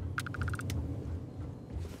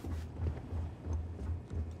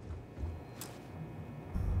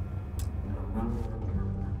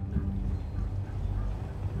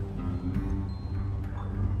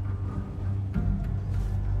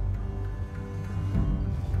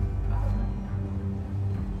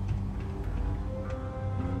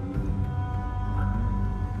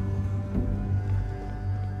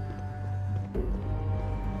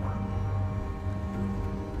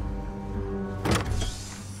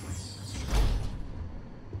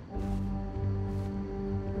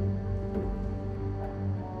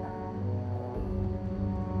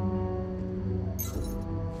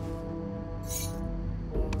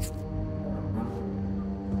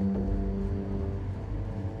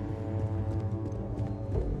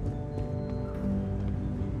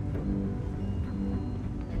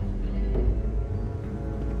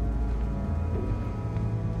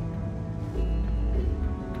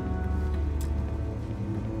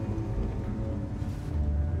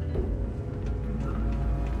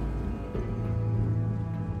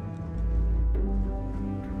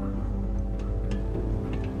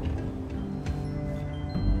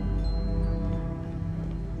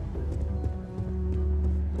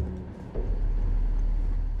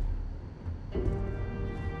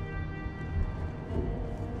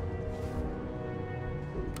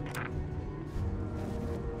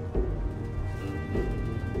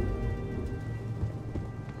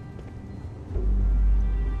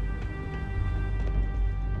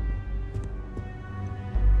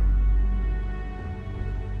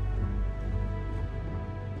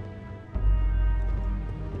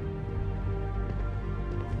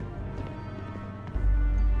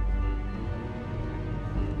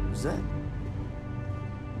 Who's that?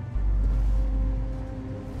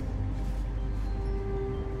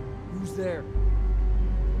 Who's there?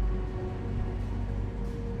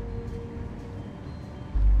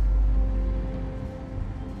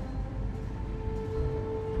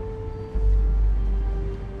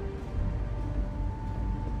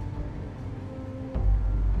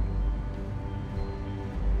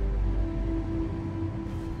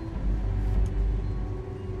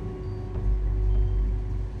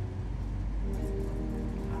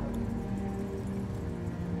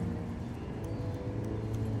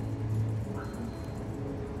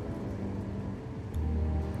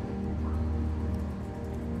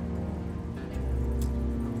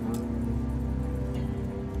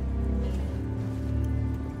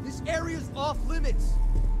 Area's off limits.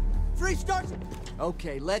 Free starts.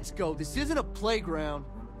 Okay, let's go. This isn't a playground.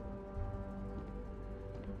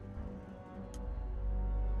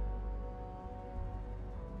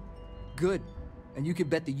 Good. And you can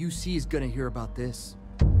bet the UC is gonna hear about this.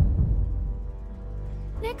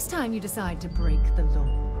 Next time you decide to break the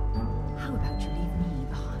law, how about you leave me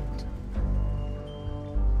behind?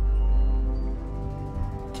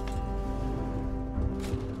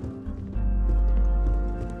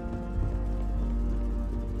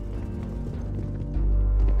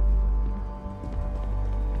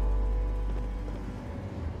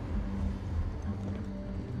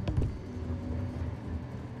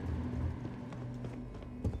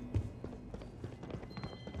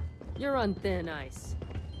 You're on thin ice.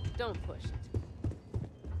 Don't push it.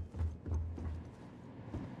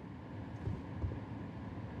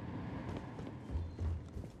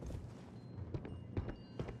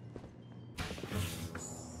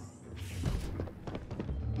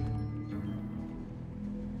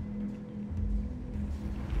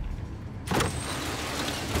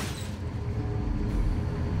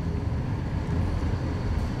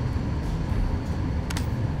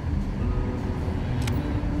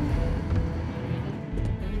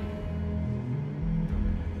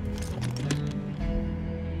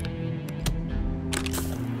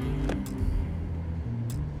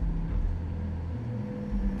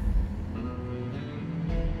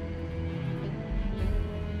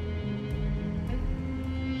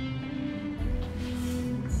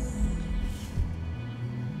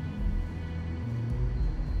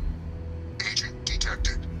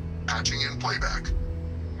 Patching in playback.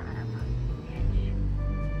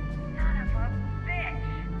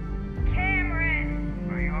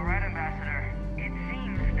 Are you alright, Ambassador? It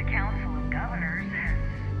seems the Council of Governors has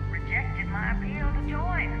rejected my appeal to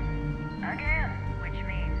join. Again, which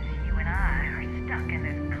means you and I are stuck in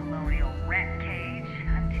this colonial rat cage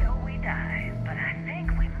until we die. But I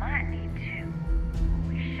think we might need to.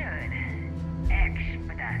 We should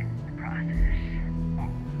expedite the process.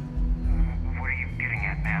 What are you getting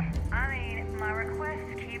at, ma'am? I mean, my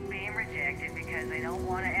requests keep being rejected because they don't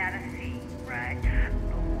want to add a C, right?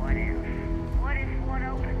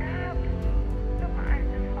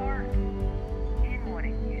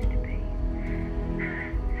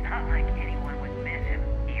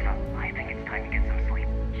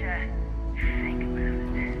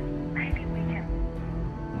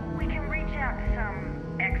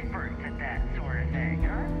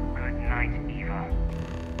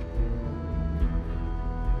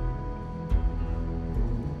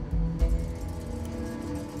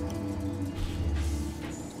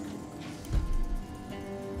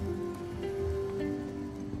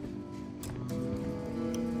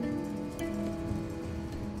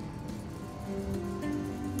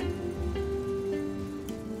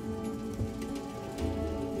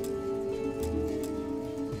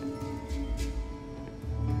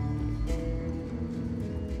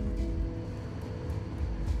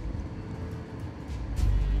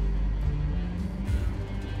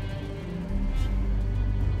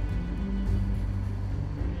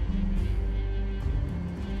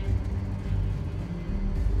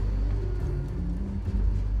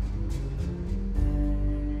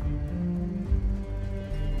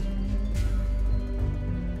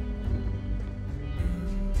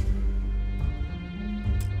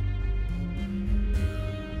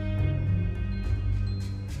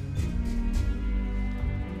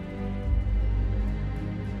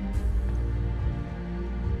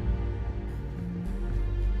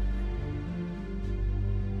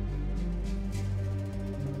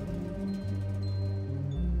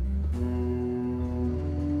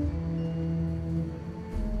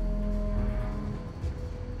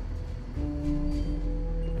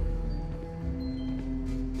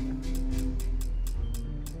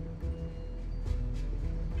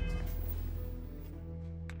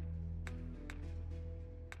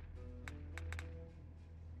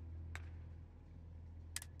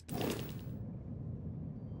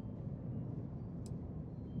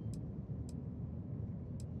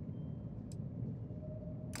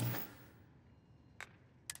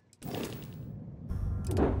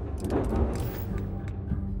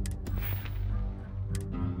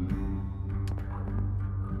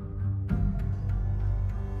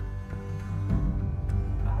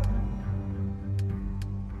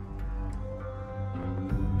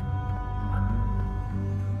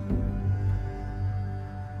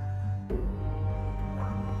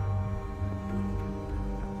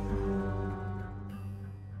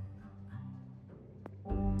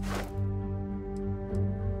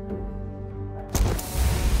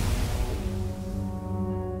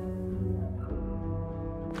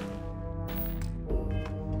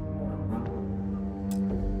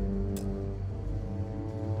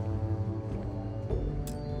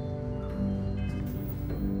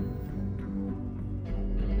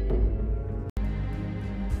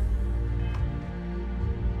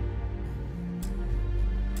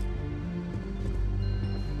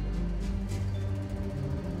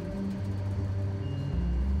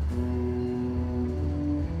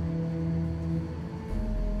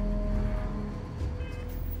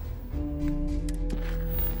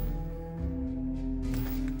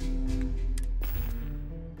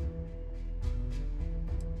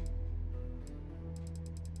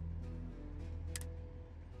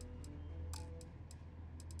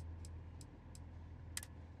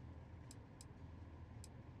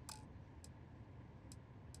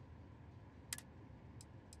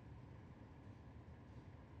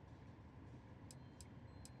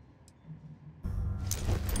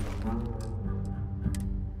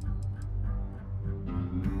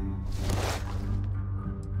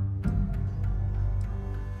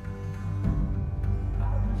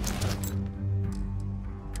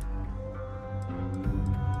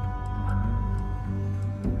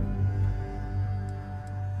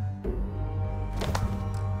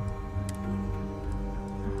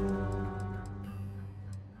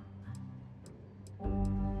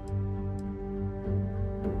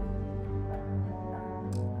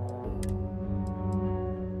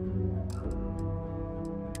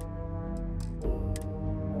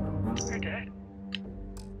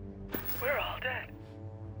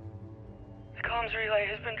 comms relay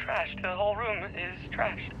has been trashed. The whole room is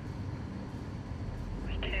trashed.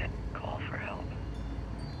 We can't call for help.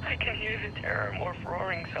 I can hear the terror morph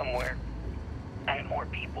roaring somewhere. And more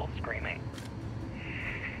people screaming.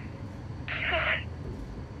 God.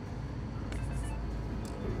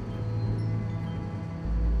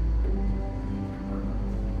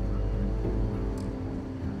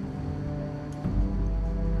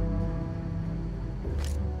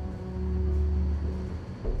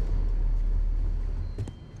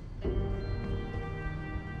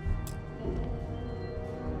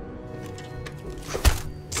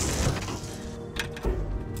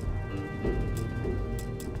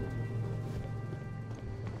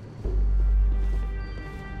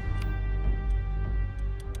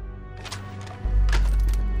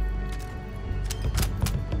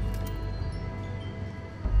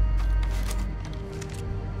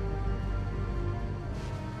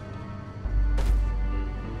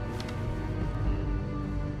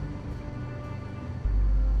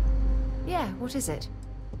 Yeah, what is it?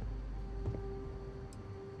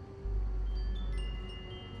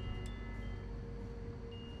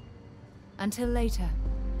 Until later.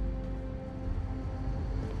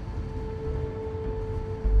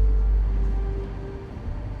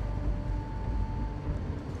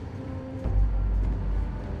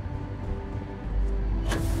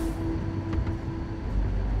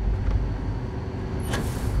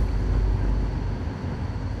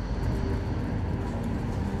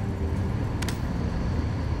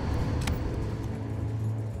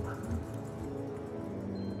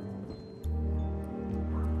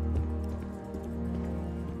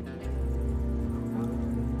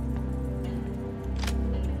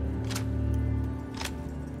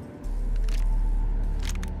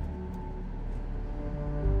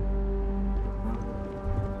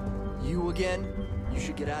 You again? You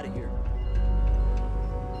should get out of here.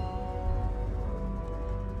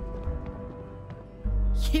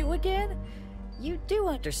 You again? You do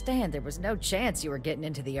understand there was no chance you were getting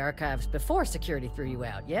into the archives before security threw you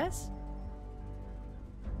out, yes?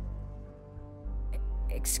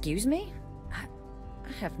 Excuse me? I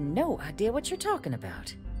have no idea what you're talking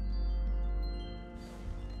about.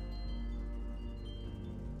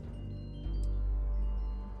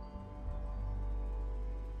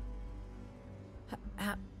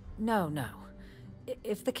 No.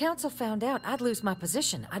 If the council found out, I'd lose my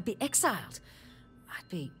position. I'd be exiled.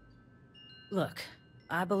 Look,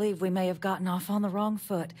 I believe we may have gotten off on the wrong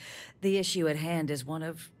foot. The issue at hand is one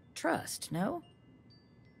of trust, no?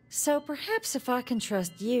 So perhaps if I can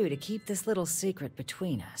trust you to keep this little secret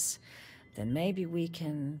between us, then maybe we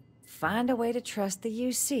can find a way to trust the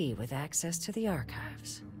UC with access to the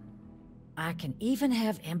archives. I can even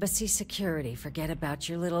have embassy security forget about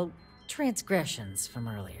your little transgressions from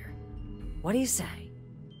earlier. What do you say?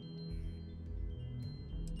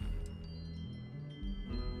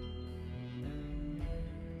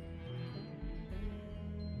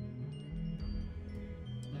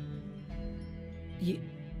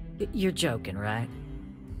 You're joking, right?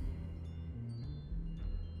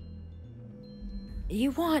 You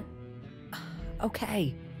want...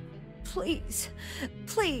 Okay. Please.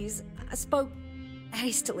 I spoke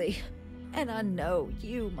hastily. And I know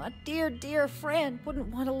you, my dear, dear friend,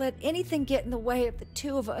 wouldn't want to let anything get in the way of the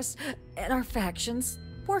two of us and our factions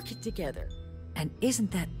working together. And isn't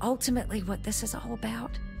that ultimately what this is all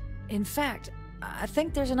about? In fact, I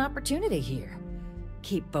think there's an opportunity here.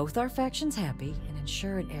 Keep both our factions happy and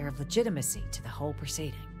ensure an air of legitimacy to the whole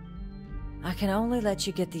proceeding. I can only let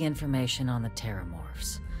you get the information on the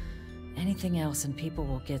terramorphs. Anything else and people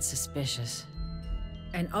will get suspicious.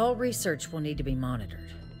 And all research will need to be monitored.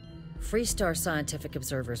 Freestar scientific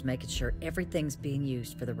observers making sure everything's being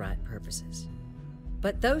used for the right purposes.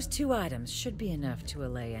 But those two items should be enough to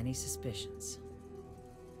allay any suspicions.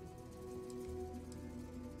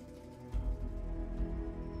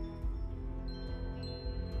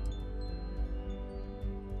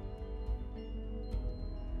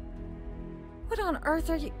 What on earth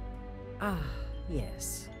are you... Ah,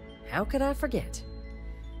 yes. How could I forget?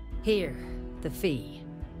 Here, the fee.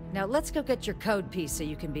 Now let's go get your code piece so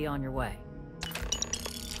you can be on your way.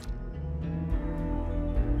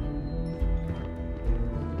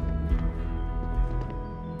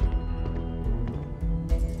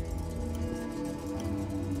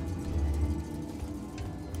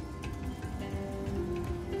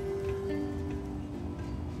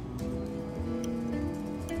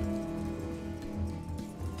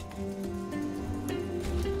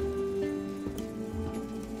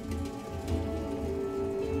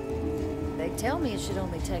 Tell me it should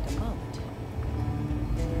only take a moment.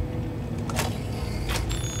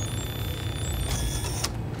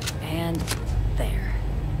 And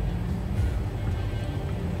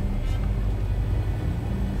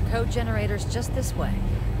code generator's just this way.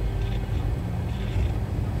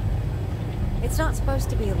 It's not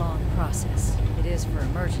supposed to be a long process. It is for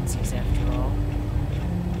emergencies, after all.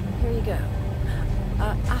 Here you go.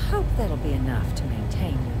 I hope that'll be enough to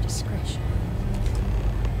maintain your discretion.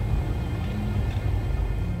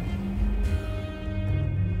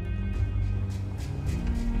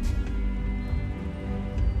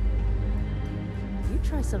 You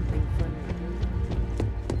try something funny.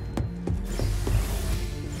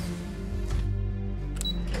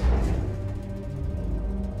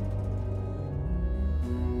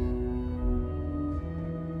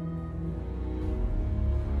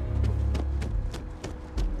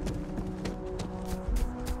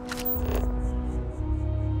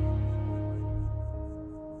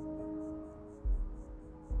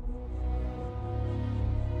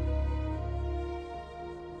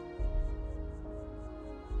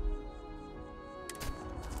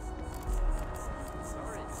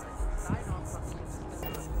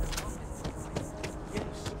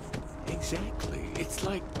 Exactly. It's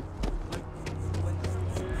like...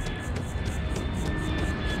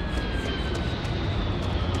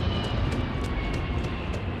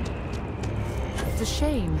 It's a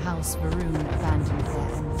shame House Varun abandoned their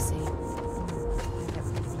embassy. I bet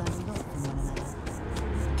we could learn a lot from one another.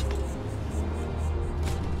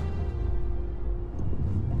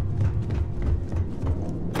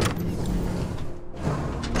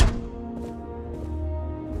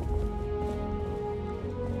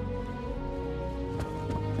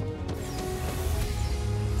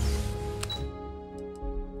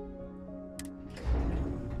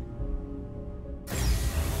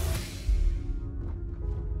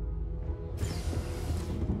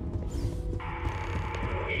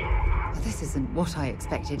 This isn't what I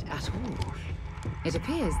expected at all. It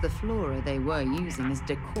appears the flora they were using as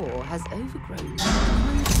decor has overgrown the entire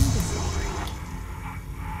embassy.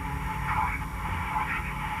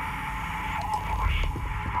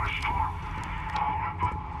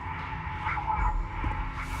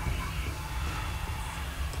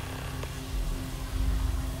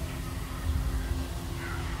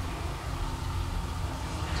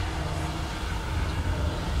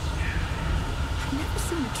 I've never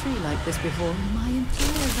seen a tree like this before in my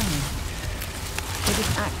entire life. It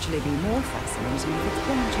would actually be more fascinating if its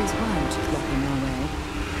branches weren't blocking our way.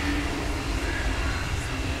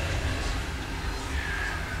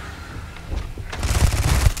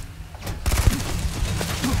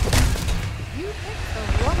 You picked the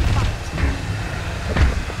wrong fight.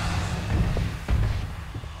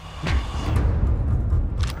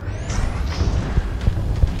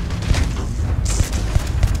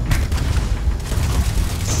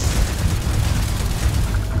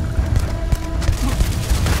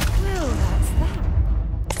 Well, that's that.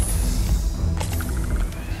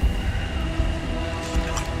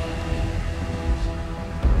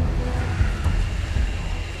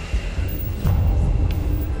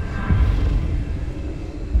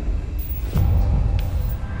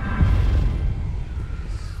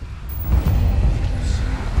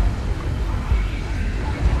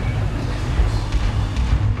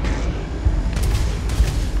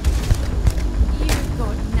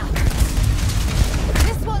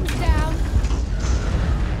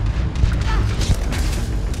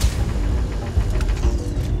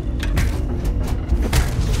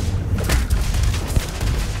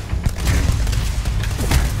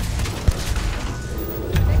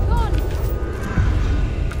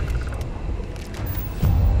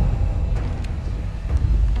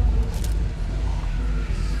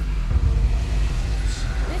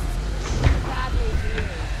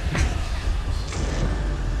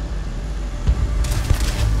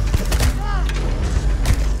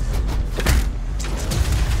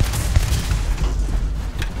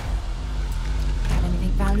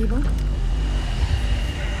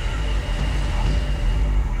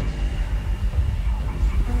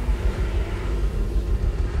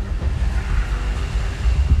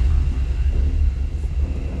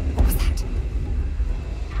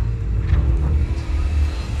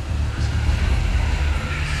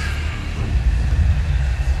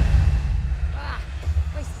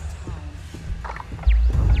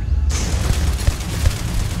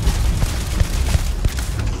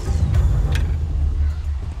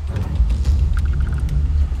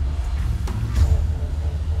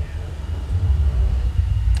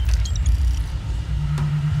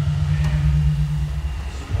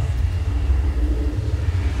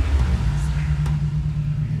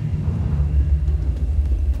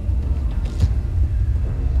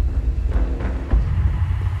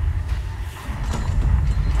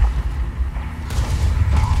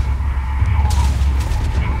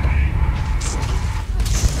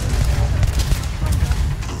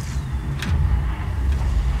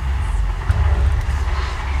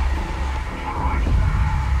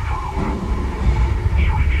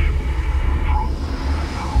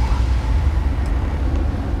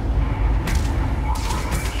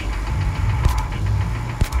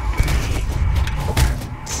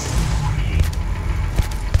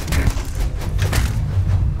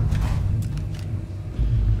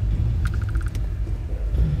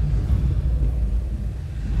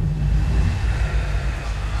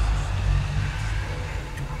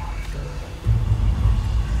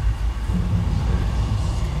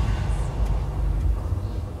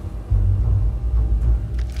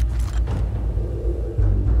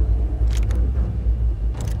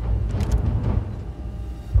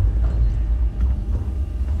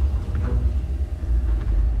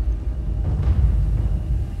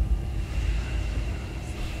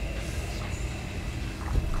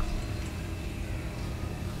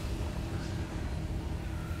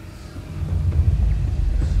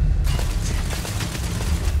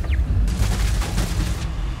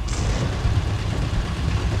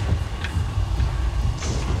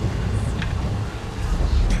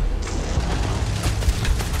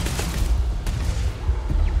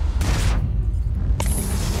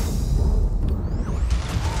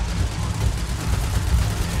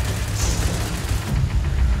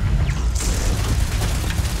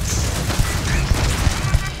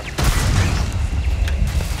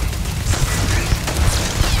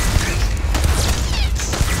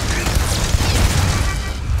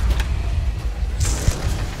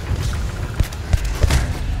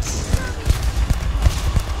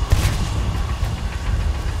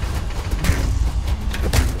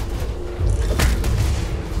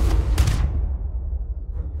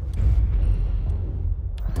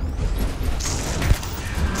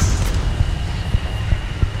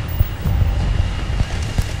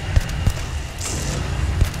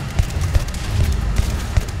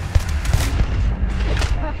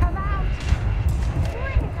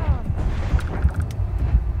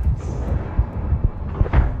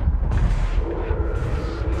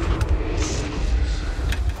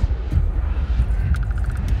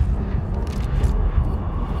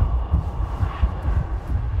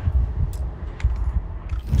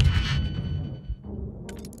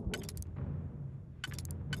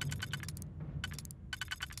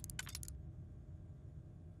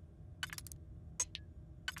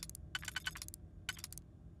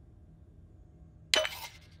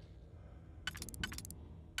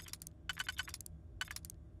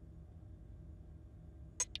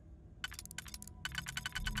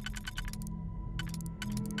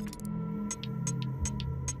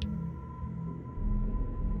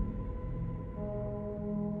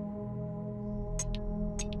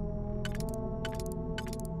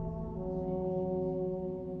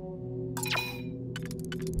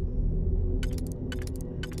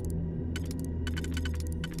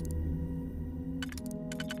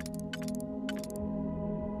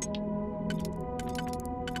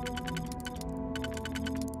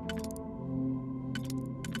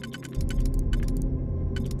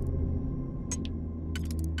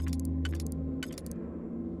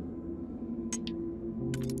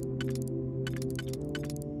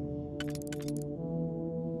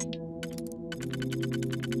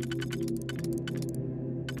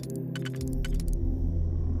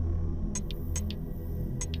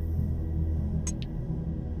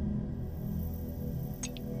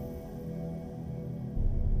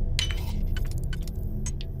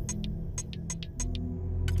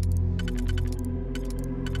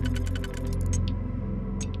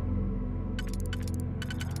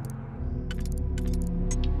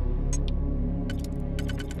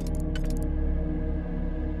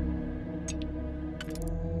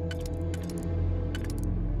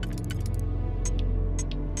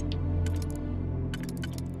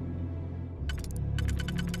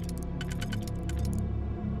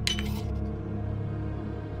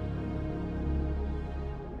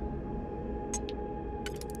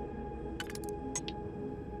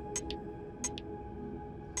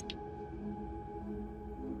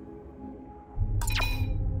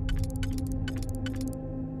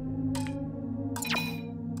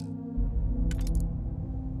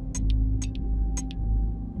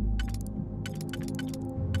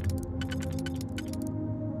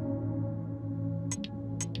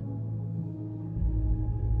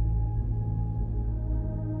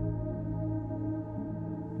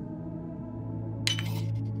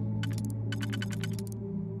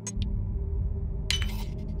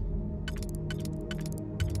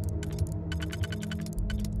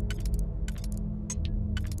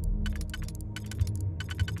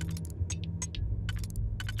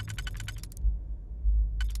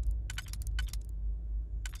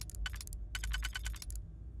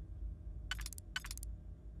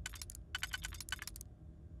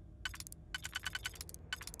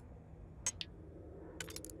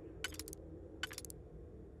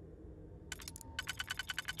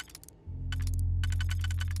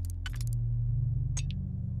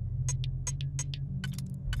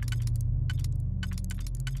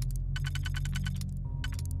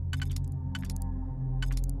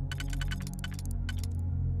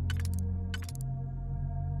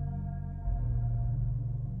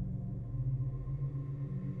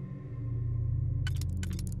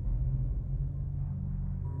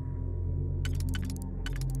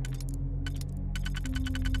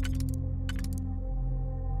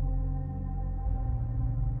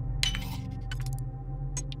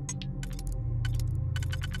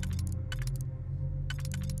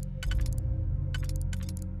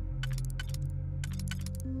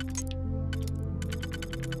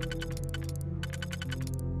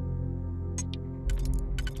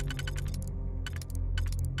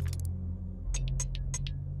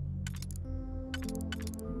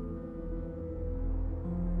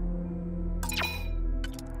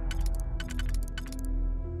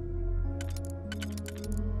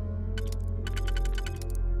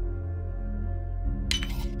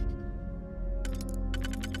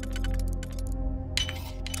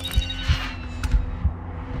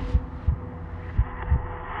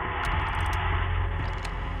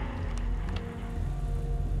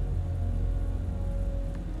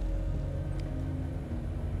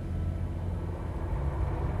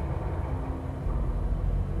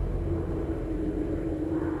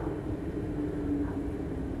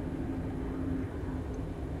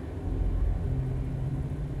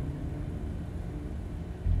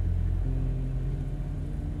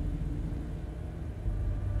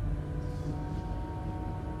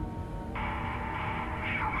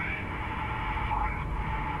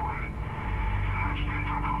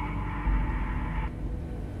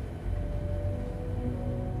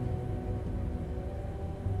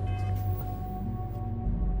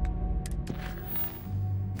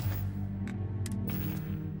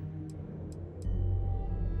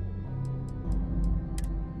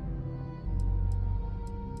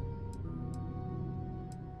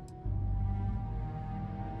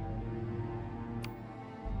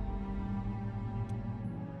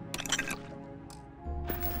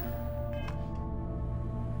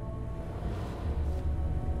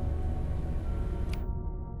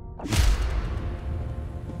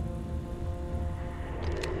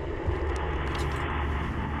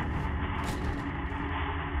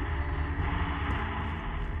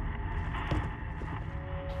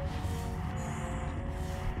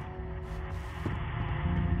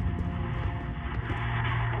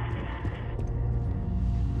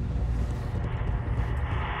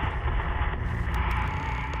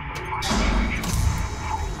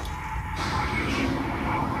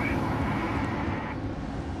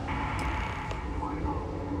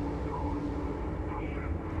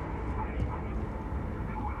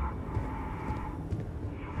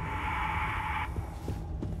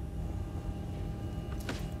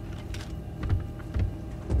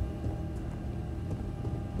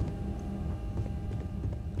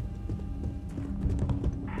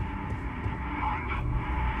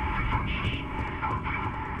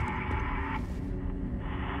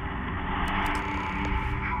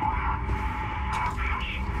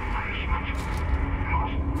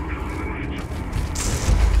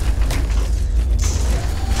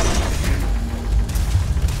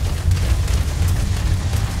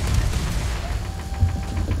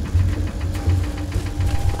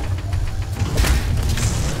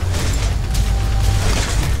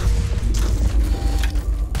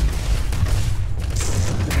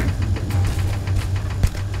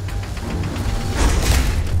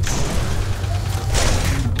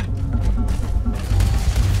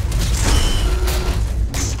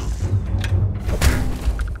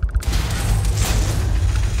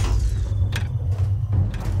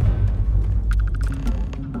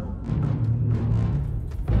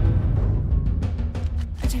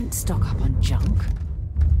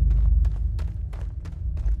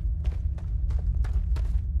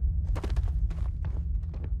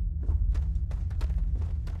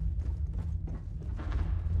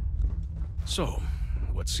 So,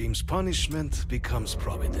 what seems punishment becomes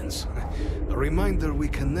providence. A reminder we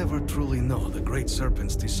can never truly know the Great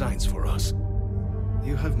Serpent's designs for us.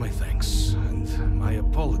 You have my thanks, and my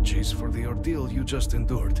apologies for the ordeal you just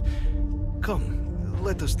endured. Come,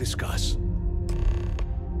 let us discuss.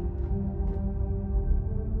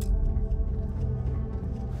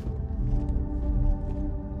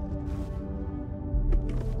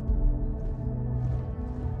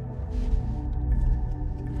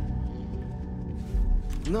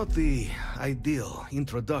 Not the ideal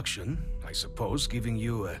introduction, I suppose, giving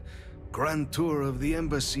you a grand tour of the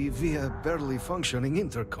embassy via barely functioning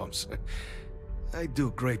intercoms. I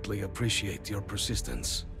do greatly appreciate your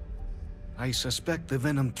persistence. I suspect the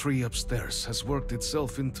Venom tree upstairs has worked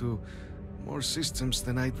itself into more systems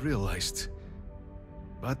than I'd realized.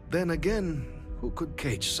 But then again, who could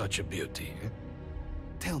cage such a beauty?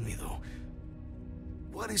 Tell me though,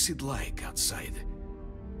 what is it like outside?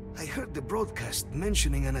 I heard the broadcast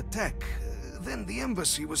mentioning an attack. Then the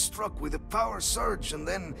embassy was struck with a power surge, and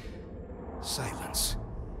then silence.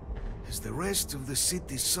 Has the rest of the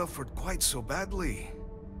city suffered quite so badly?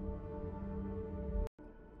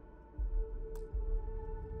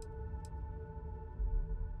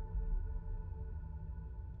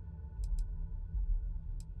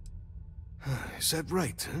 Is that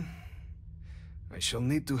right, huh? I shall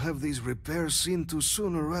need to have these repairs seen to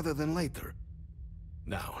sooner rather than later.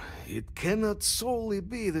 Now, it cannot solely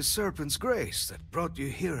be the Serpent's grace that brought you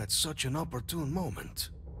here at such an opportune moment.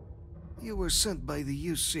 You were sent by the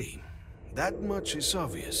UC. That much is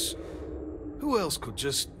obvious. Who else could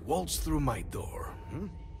just waltz through my door, hmm?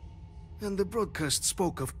 And the broadcast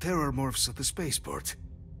spoke of terror morphs at the spaceport.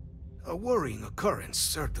 A worrying occurrence,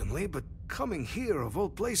 certainly, but coming here of all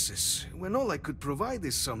places, when all I could provide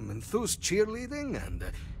is some enthused cheerleading and...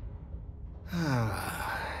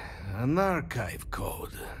 an archive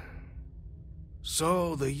code.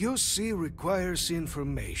 So the UC requires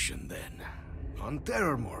information then. On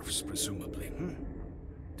terror morphs, presumably, hmm?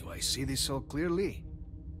 Do I see this all clearly?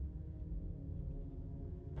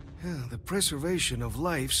 The preservation of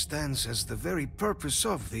life stands as the very purpose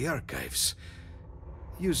of the archives.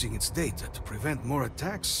 Using its data to prevent more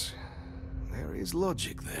attacks, there is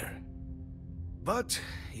logic there. But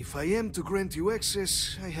if I am to grant you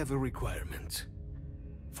access, I have a requirement.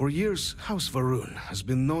 For years, House Varun has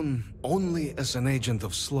been known only as an agent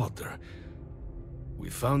of slaughter. We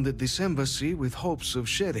founded this embassy with hopes of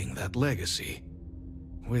shedding that legacy.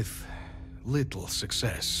 With little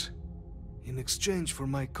success. In exchange for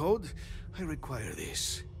my code, I require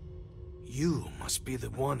this. You must be the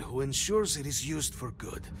one who ensures it is used for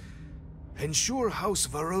good. Ensure House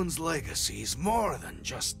Varun's legacy is more than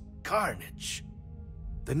just carnage.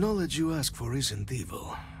 The knowledge you ask for isn't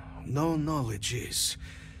evil. No knowledge is.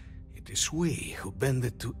 It is we who bend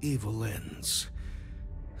it to evil ends.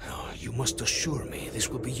 Oh, you must assure me this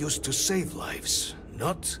will be used to save lives,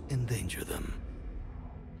 not endanger them.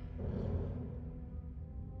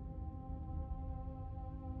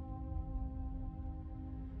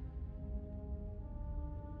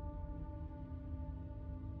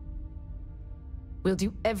 We'll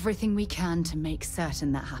do everything we can to make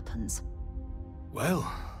certain that happens.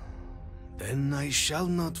 Well, then I shall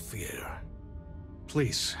not fear.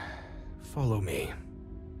 Please, follow me.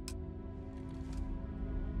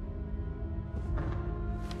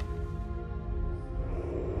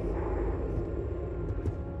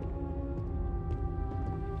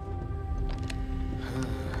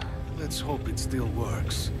 Let's hope it still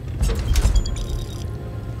works.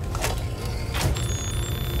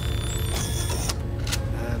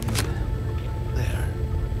 And there.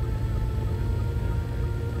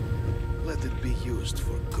 Let it be used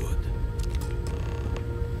for good.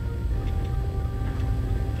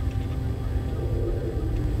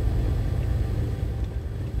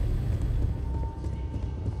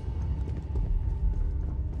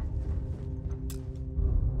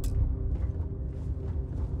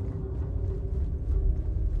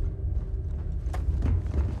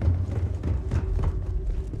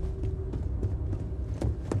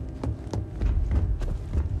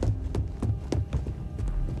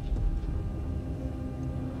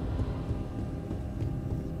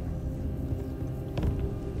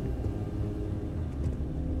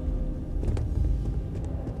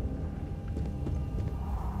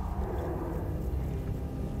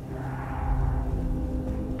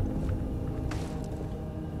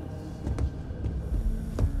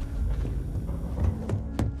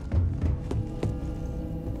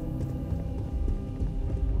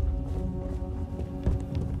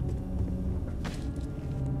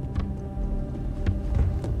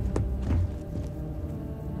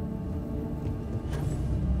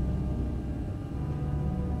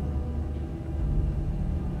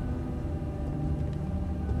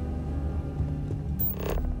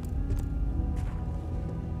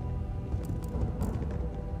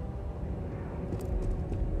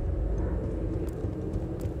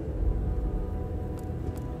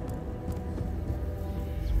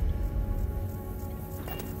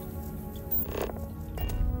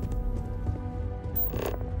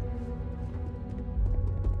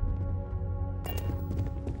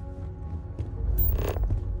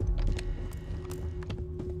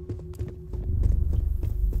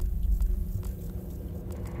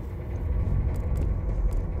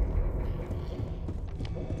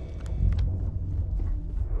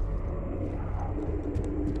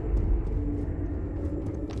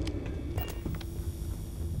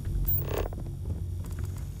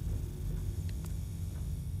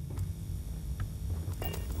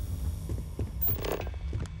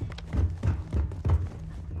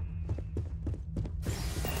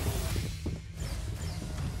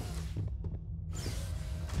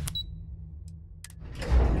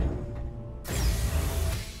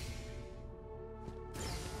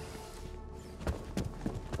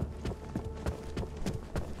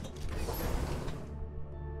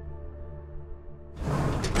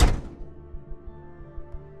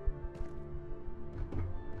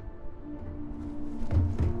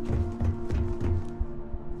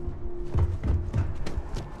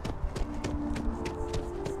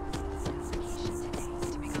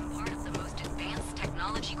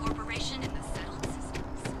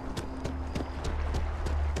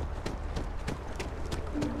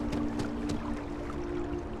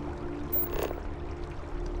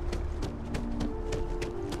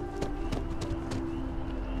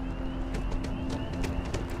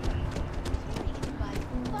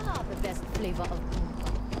 flavor of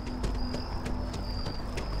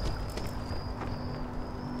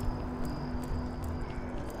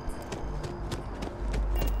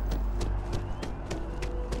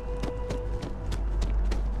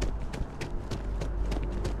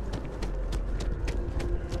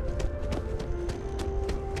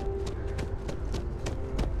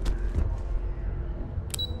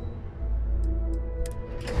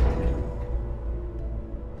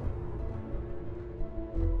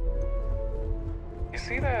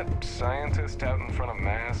See that scientist out in front of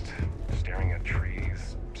mast, staring at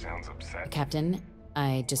trees? Sounds upset. Captain,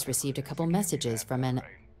 I just received a couple messages from an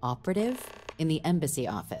operative in the embassy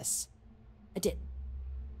office.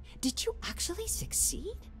 Did you actually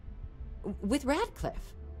succeed? With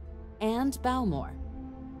Radcliffe? And Balmore?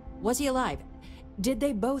 Was he alive? Did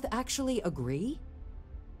they both actually agree?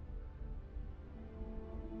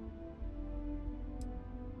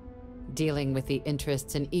 Dealing with the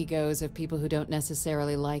interests and egos of people who don't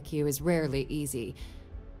necessarily like you is rarely easy.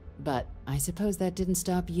 But I suppose that didn't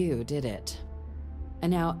stop you, did it?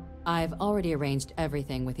 And now, I've already arranged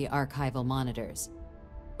everything with the archival monitors.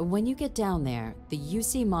 When you get down there, the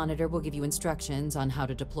UC monitor will give you instructions on how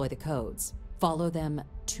to deploy the codes. Follow them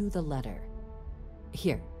to the letter.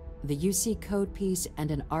 Here, the UC code piece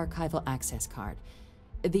and an archival access card.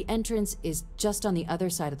 The entrance is just on the other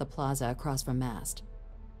side of the plaza across from Mast.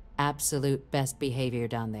 Absolute best behavior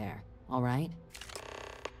down there, all right?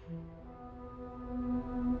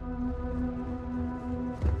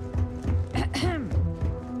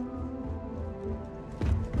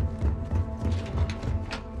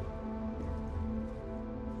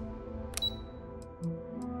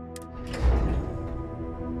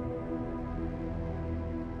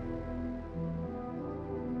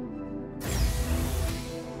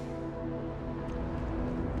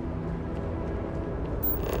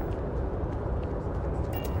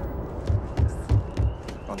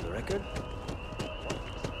 On the record?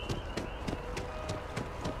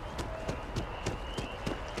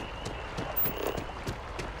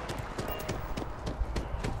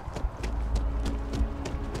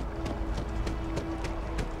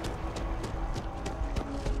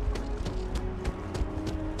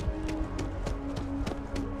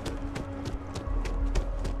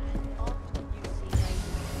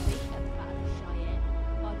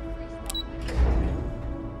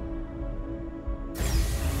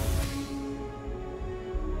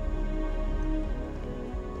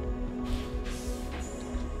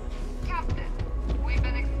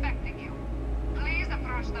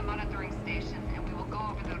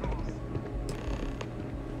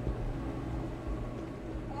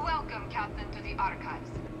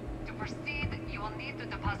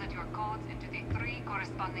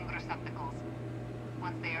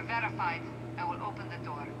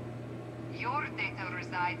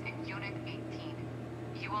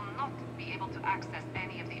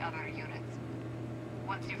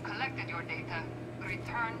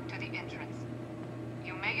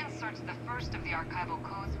 The first of the archival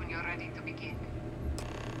codes when you're ready to begin.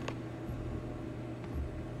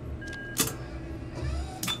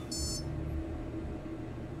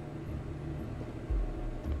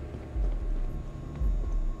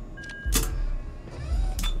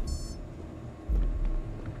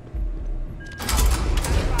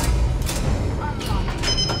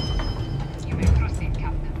 You may proceed,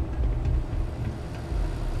 Captain.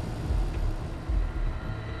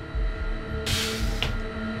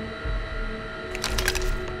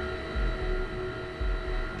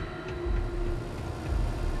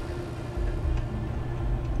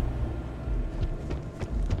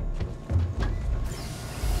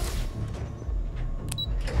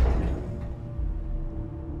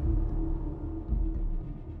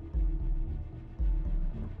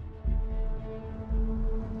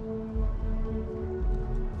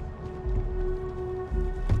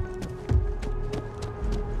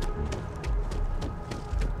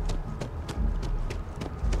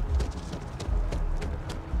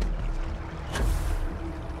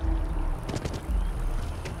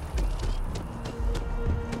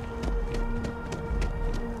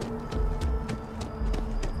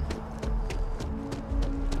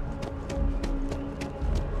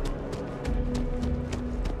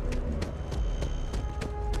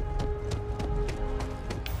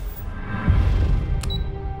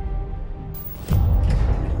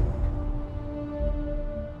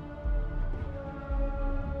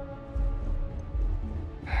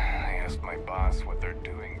 My boss what they're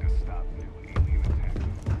doing to stop new alien attacks.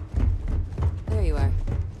 There you are.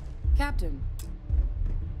 Captain.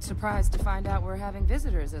 Surprised to find out we're having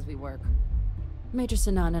visitors as we work. Major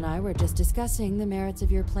Sinan and I were just discussing the merits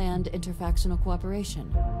of your planned interfactional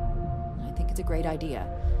cooperation. I think it's a great idea.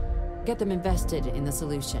 Get them invested in the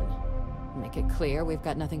solution. Make it clear we've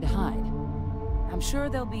got nothing to hide. I'm sure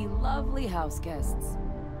they'll be lovely house guests.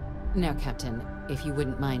 Now, Captain, if you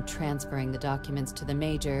wouldn't mind transferring the documents to the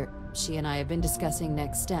Major, she and I have been discussing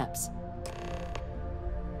next steps.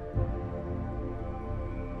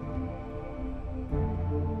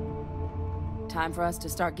 Time for us to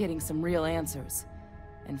start getting some real answers,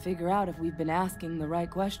 and figure out if we've been asking the right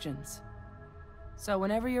questions. So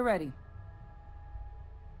whenever you're ready.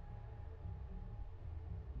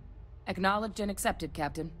 Acknowledged and accepted,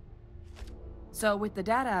 Captain. So with the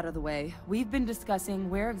data out of the way, we've been discussing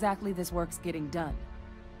where exactly this work's getting done.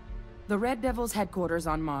 The Red Devil's headquarters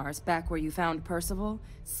on Mars, back where you found Percival,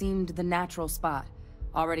 seemed the natural spot.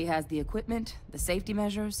 Already has the equipment, the safety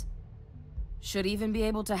measures. Should even be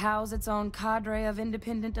able to house its own cadre of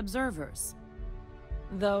independent observers.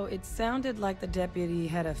 Though it sounded like the deputy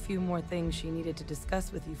had a few more things she needed to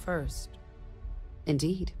discuss with you first.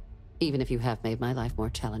 Indeed. Even if you have made my life more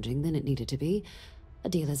challenging than it needed to be, a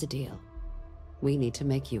deal is a deal. We need to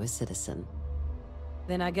make you a citizen.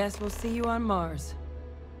 Then I guess we'll see you on Mars.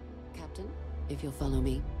 Captain, if you'll follow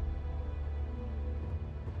me.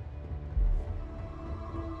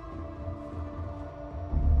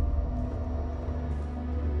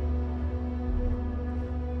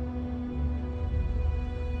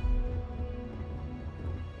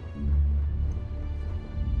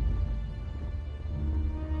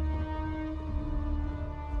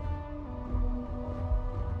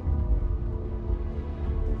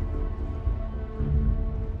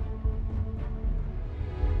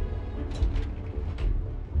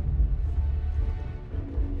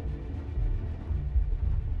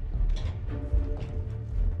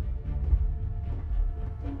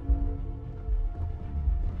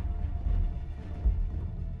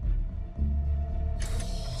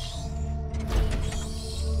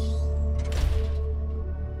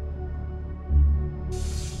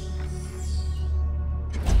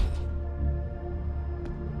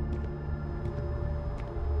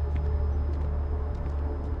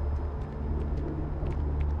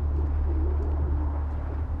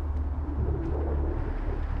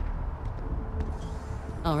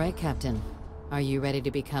 All right, Captain. Are you ready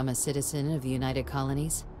to become a citizen of the United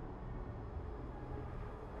Colonies?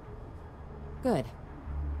 Good.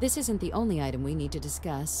 This isn't the only item we need to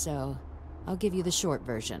discuss, so I'll give you the short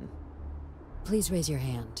version. Please raise your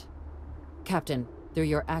hand. Captain, through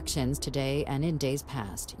your actions today and in days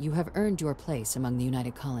past, you have earned your place among the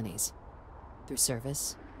United Colonies. Through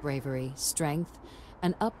service, bravery, strength,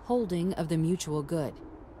 and upholding of the mutual good.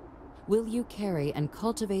 Will you carry and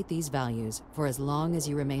cultivate these values for as long as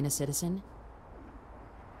you remain a citizen?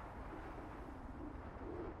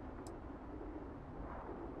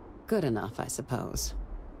 Good enough, I suppose.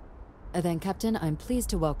 Then, Captain, I'm pleased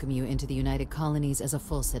to welcome you into the United Colonies as a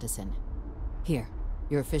full citizen. Here,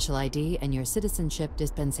 your official ID and your citizenship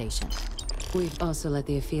dispensation. We've also let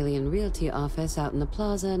the Aphelion Realty office out in the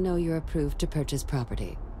plaza know you're approved to purchase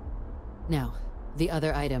property. Now, the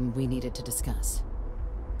other item we needed to discuss.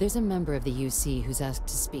 There's a member of the UC who's asked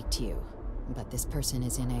to speak to you, but this person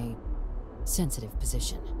is in a sensitive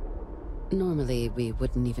position. Normally, we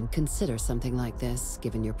wouldn't even consider something like this,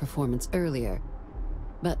 given your performance earlier.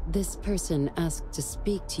 But this person asked to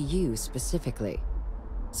speak to you specifically.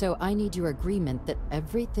 So I need your agreement that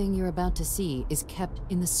everything you're about to see is kept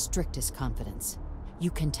in the strictest confidence. You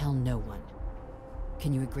can tell no one.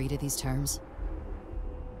 Can you agree to these terms?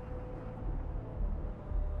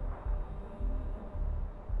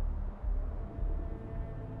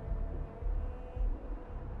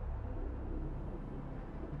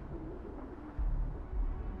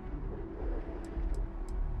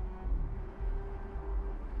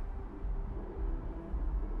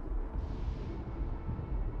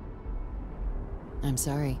 I'm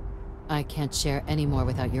sorry. I can't share any more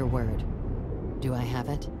without your word. Do I have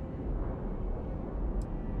it?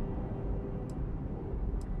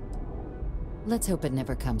 Let's hope it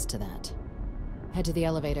never comes to that. Head to the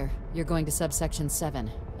elevator. You're going to subsection 7.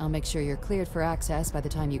 I'll make sure you're cleared for access by the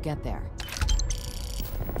time you get there.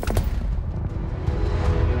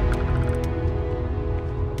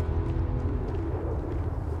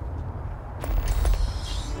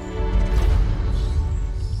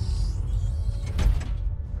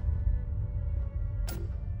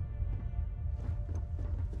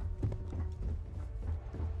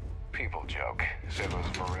 People joke, say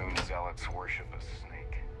those maroon zealots worship a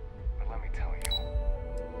snake. But let me tell you,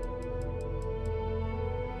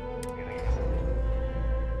 it ain't.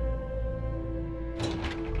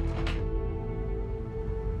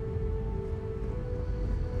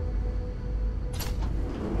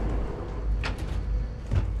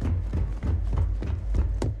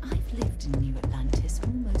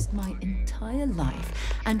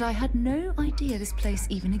 life, and I had no idea this place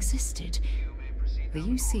even existed. The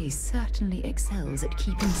UC certainly excels at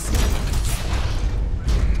keeping secrets.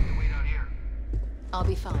 I'll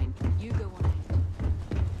be fine. You go on ahead.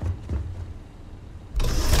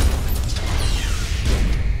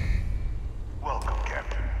 Welcome,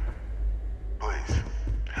 Captain. Please,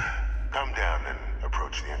 come down and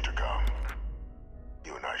approach the intercom.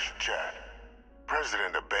 You and I should chat.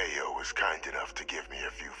 President Abeyo was kind enough to give me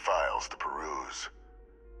a few files to peruse.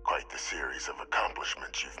 Quite the series of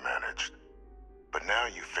accomplishments you've managed. But now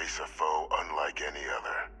you face a foe unlike any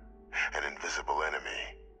other. An invisible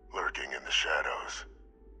enemy, lurking in the shadows.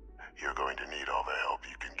 You're going to need all the help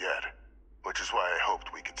you can get, which is why I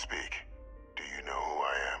hoped we could speak. Do you know who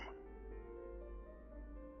I am?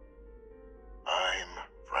 I'm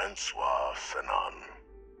Francois Sanon,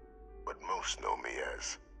 but most know me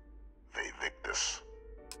as Victus.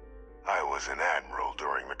 I was an admiral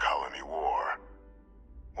during the Colony War.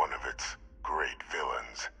 One of its great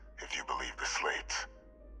villains, if you believe the slates.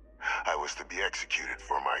 I was to be executed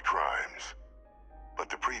for my crimes, but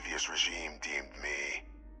the previous regime deemed me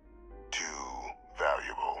too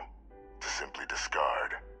valuable to simply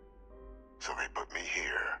discard. So they put me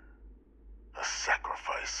here, a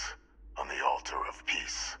sacrifice on the altar of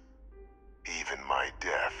peace. Even my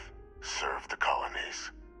death served the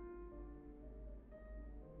colonies.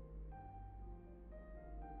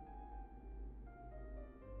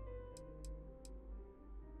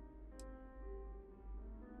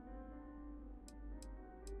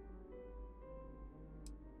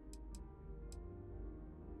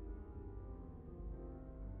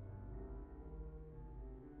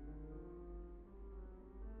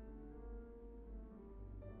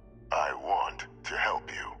 I want to help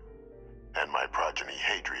you, and my progeny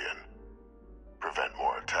Hadrian, prevent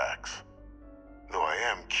more attacks. Though I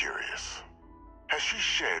am curious, has she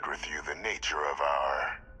shared with you the nature of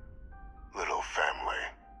our little family?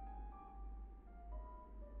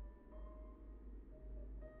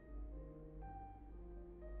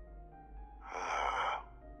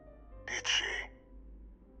 Did she?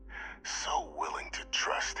 So willing to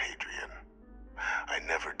trust Hadrian. I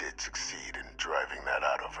never did succeed in driving that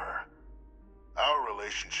out of her. Our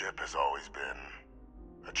relationship has always been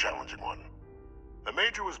a challenging one. The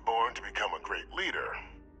Major was born to become a great leader,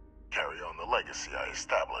 carry on the legacy I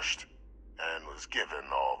established, and was given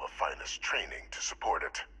all the finest training to support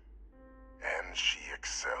it. And she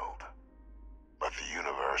excelled. But the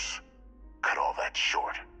universe cut all that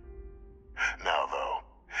short. Now, though,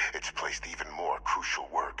 it's placed even more crucial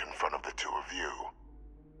work in front of the two of you.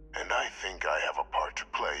 And I think I have a part to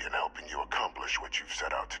play in helping you accomplish what you've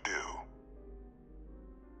set out to do.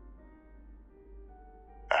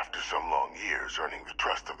 After some long years earning the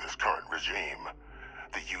trust of this current regime,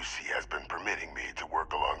 the UC has been permitting me to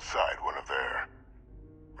work alongside one of their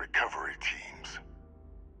recovery teams,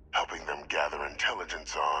 helping them gather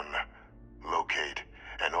intelligence on, locate,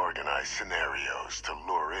 and organize scenarios to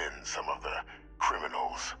lure in some of the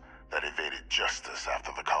criminals that evaded justice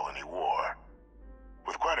after the Colony War.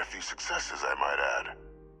 With quite a few successes, I might add.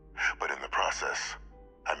 But in the process,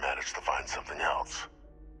 I managed to find something else.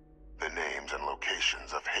 The names and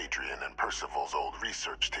locations of Hadrian and Percival's old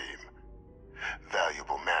research team.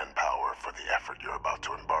 Valuable manpower for the effort you're about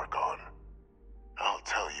to embark on. I'll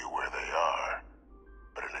tell you where they are,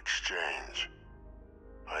 but in exchange,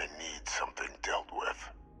 I need something dealt with.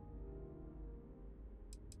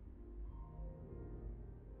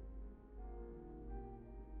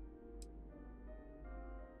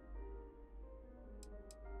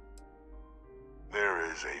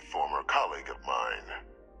 There is a former colleague of mine,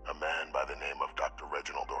 a man by the name of Dr.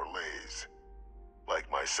 Reginald Orlaise.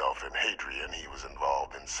 Like myself and Hadrian, he was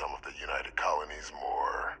involved in some of the United Colony's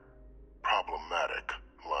more problematic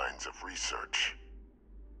lines of research.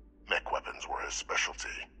 Mech weapons were his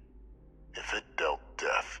specialty. If it dealt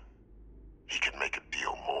death, he could make a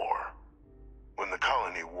deal more. When the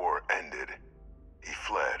Colony War ended, he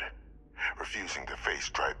fled, refusing to face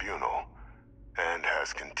tribunal, and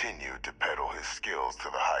has continued to peddle his skills to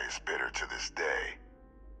the highest bidder to this day.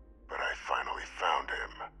 But I finally found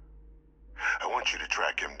him. I want you to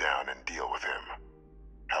track him down and deal with him,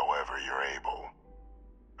 however you're able.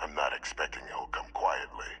 I'm not expecting he'll come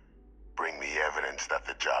quietly. Bring me evidence that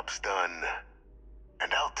the job's done,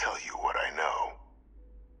 and I'll tell you what I know.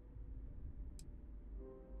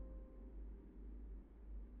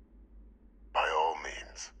 By all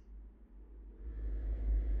means.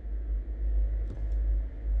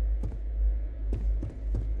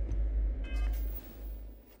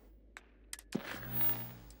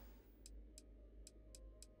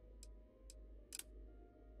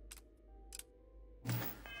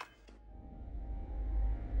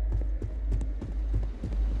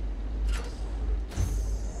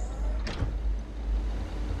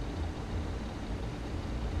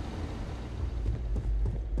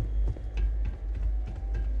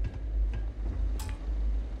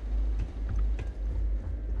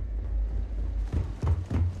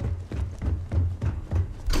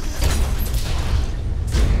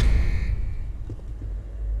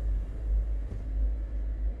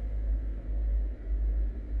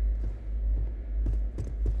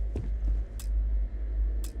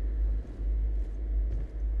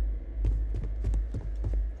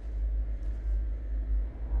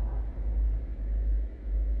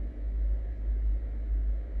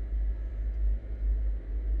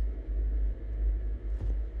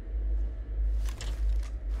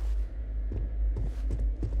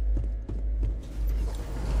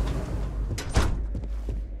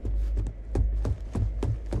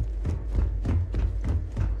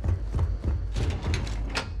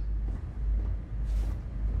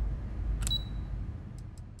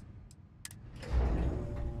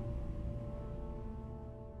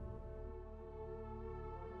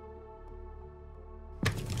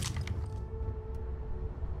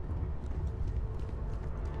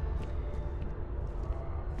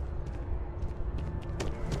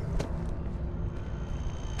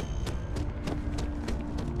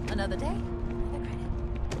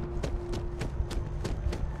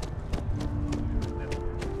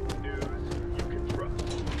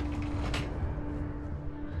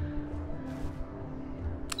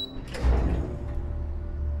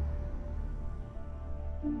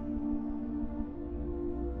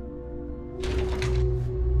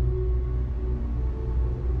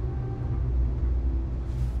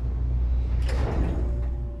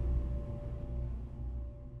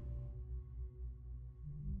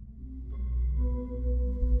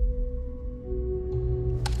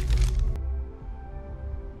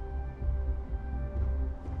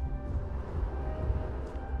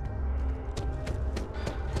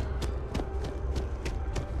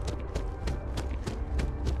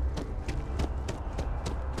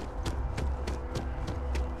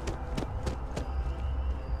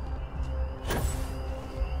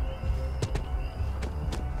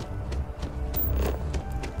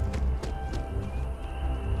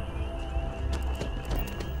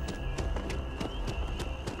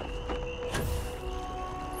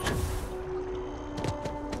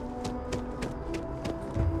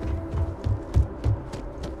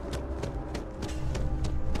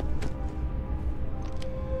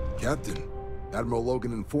 Captain, Admiral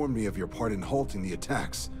Logan informed me of your part in halting the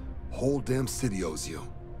attacks. Whole damn city owes you.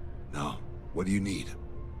 Now, what do you need?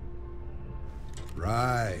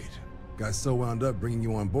 Right. Got so wound up bringing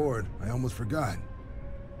you on board, I almost forgot.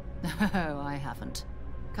 Oh, I haven't.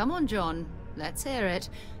 Come on, John. Let's hear it,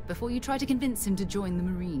 before you try to convince him to join the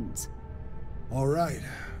Marines. All right.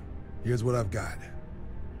 Here's what I've got.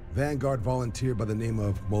 Vanguard volunteer by the name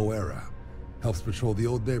of Moera. Helps patrol the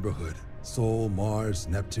old neighborhood. Sol, Mars,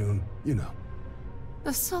 Neptune, you know.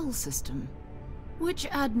 The Sol system? Which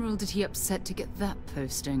admiral did he upset to get that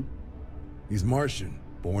posting? He's Martian,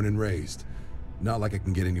 born and raised. Not like I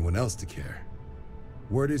can get anyone else to care.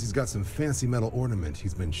 Word is he's got some fancy metal ornament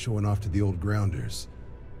he's been showing off to the old grounders.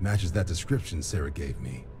 Matches that description Sarah gave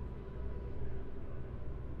me.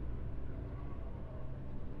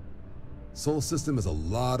 Sol system has a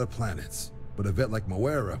lot of planets, but a vet like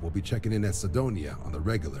Moera will be checking in at Sidonia on the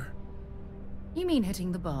regular. You mean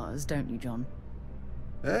hitting the bars, don't you, John?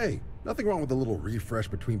 Hey, nothing wrong with a little refresh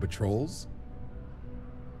between patrols.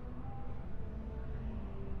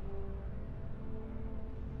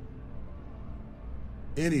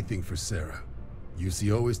 Anything for Sarah.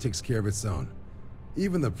 UC always takes care of its own.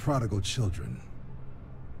 Even the prodigal children.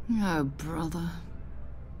 Oh, brother.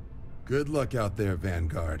 Good luck out there,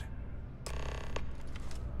 Vanguard.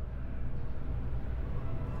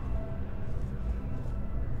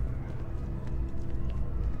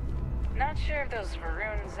 Not sure if those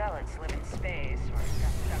Varun zealots live in space or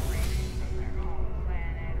just separated from their home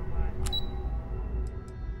planet or what.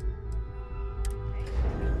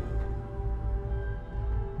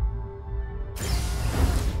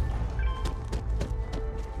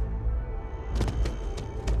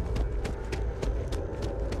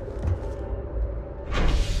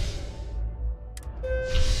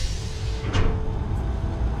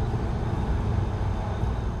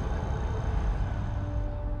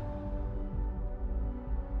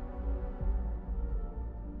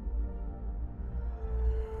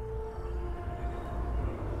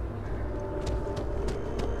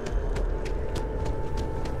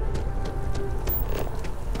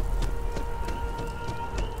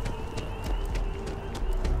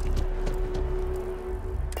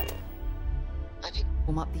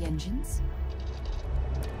 Warm up the engines?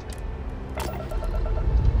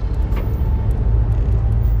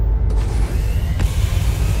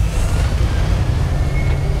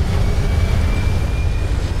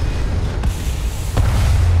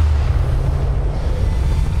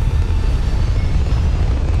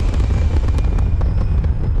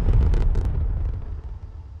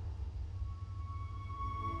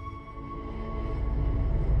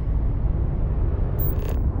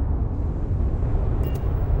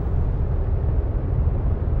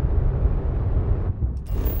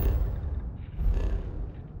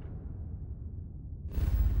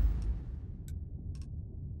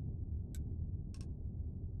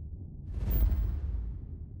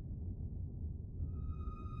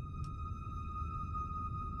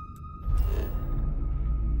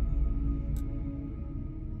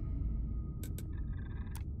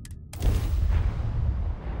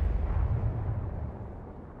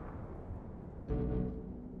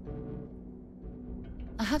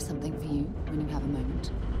 I have something for you when you have a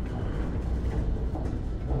moment.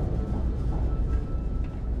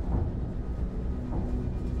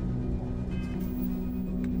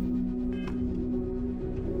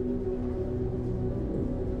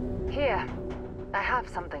 Here, I have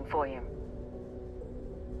something for you.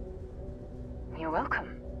 You're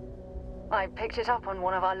welcome. I picked it up on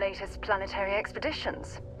one of our latest planetary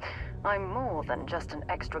expeditions. I'm more than just an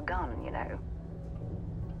extra gun, you know.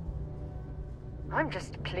 I'm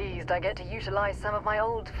just pleased I get to utilize some of my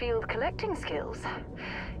old field collecting skills.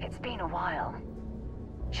 It's been a while.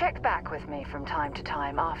 Check back with me from time to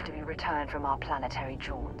time after we return from our planetary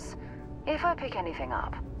jaunts. If I pick anything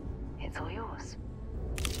up, it's all yours.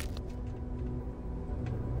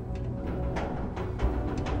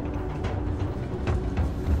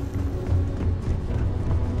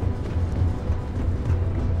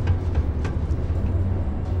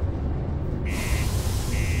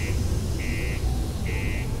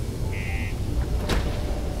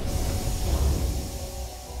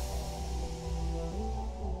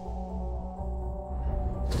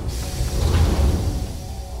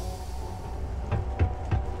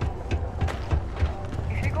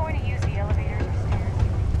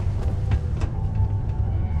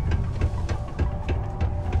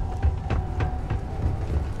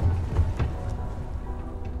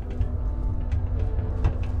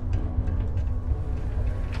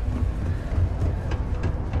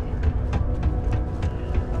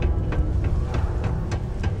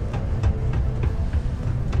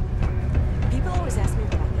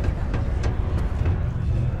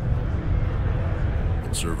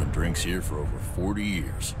 Been serving drinks here for over 40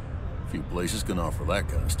 years. Few places can offer that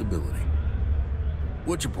kind of stability.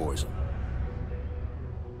 What's your poison?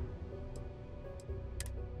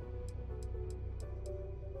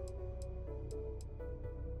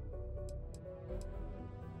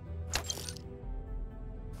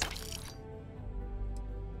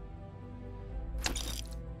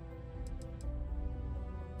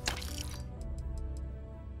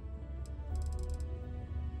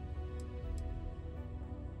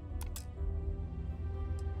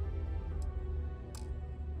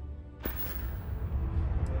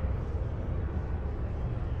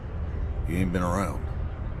 He ain't been around.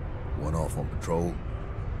 Went off on patrol.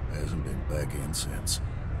 Hasn't been back in since.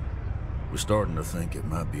 We're starting to think it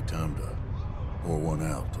might be time to pour one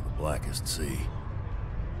out to the blackest sea.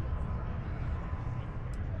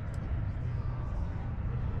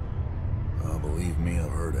 Oh, believe me, I've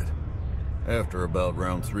heard it. After about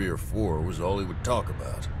round 3 or 4 was all he would talk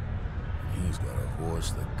about. He's got a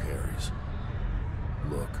voice that carries.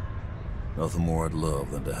 Look, nothing more I'd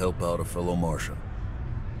love than to help out a fellow Martian.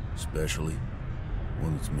 Especially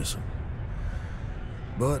one that's missing.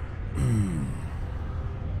 But,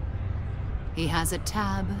 He has a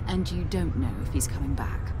tab, and you don't know if he's coming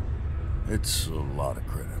back. it's a lot of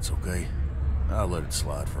credits, okay? I let it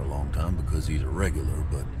slide for a long time because he's a regular,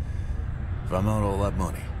 but if I'm out all that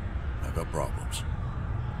money, I got problems.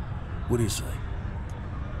 What do you say?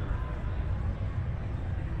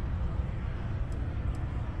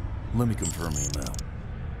 Let me confirm the amount.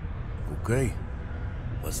 Okay?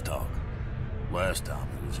 Let's talk. Last time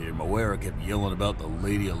he was here, Moira kept yelling about the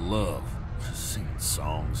Lady of Love. Singing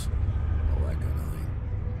songs. All that kind of thing.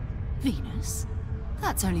 Venus?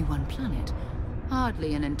 That's only one planet.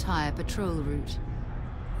 Hardly an entire patrol route.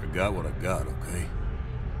 I got what I got, okay?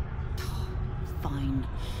 Fine.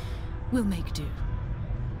 We'll make do.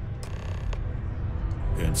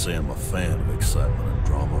 Can't say I'm a fan of excitement and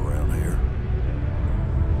drama around here.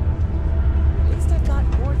 At least I've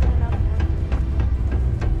got more than enough.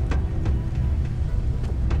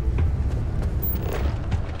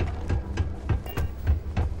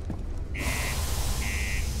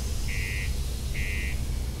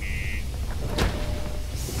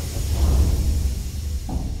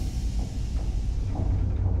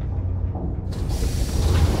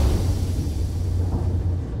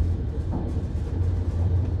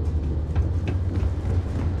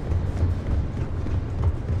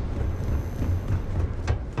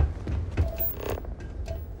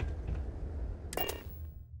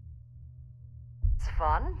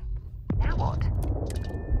 Fun. Now what?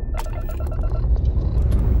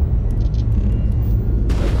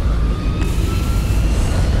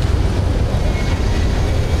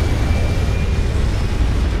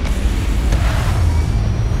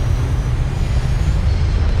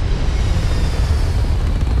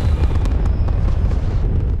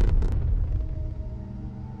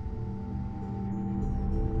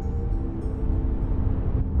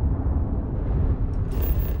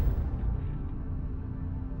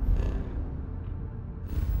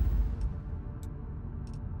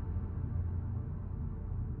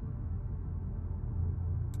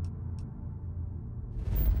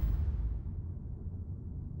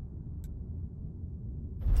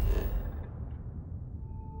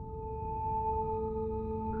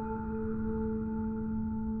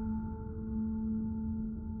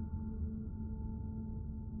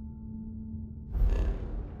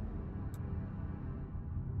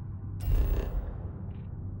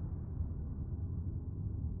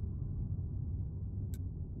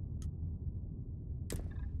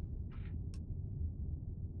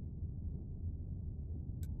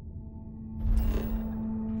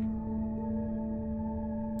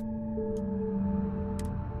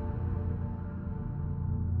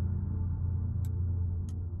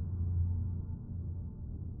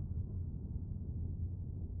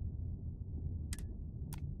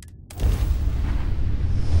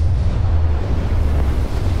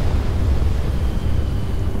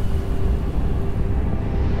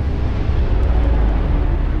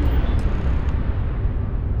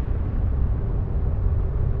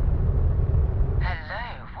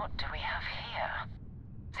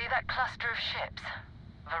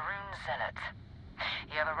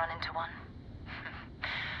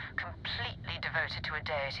 devoted to a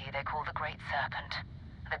deity they call the Great Serpent,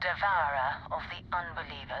 the devourer of the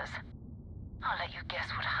unbelievers. I'll let you guess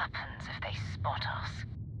what happens if they spot us.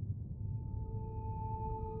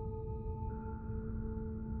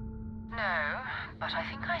 No, but I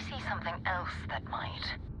think I see something else that might.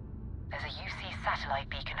 There's a UC satellite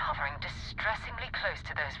beacon hovering distressingly close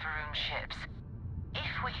to those Varun ships.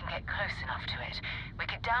 If we can get close enough to it, we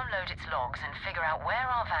could download its logs and figure out where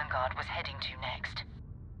our Vanguard was heading to next.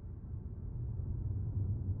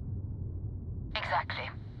 Exactly.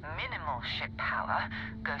 Minimal ship power,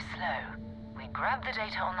 go slow. We grab the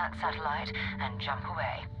data on that satellite and jump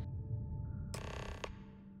away.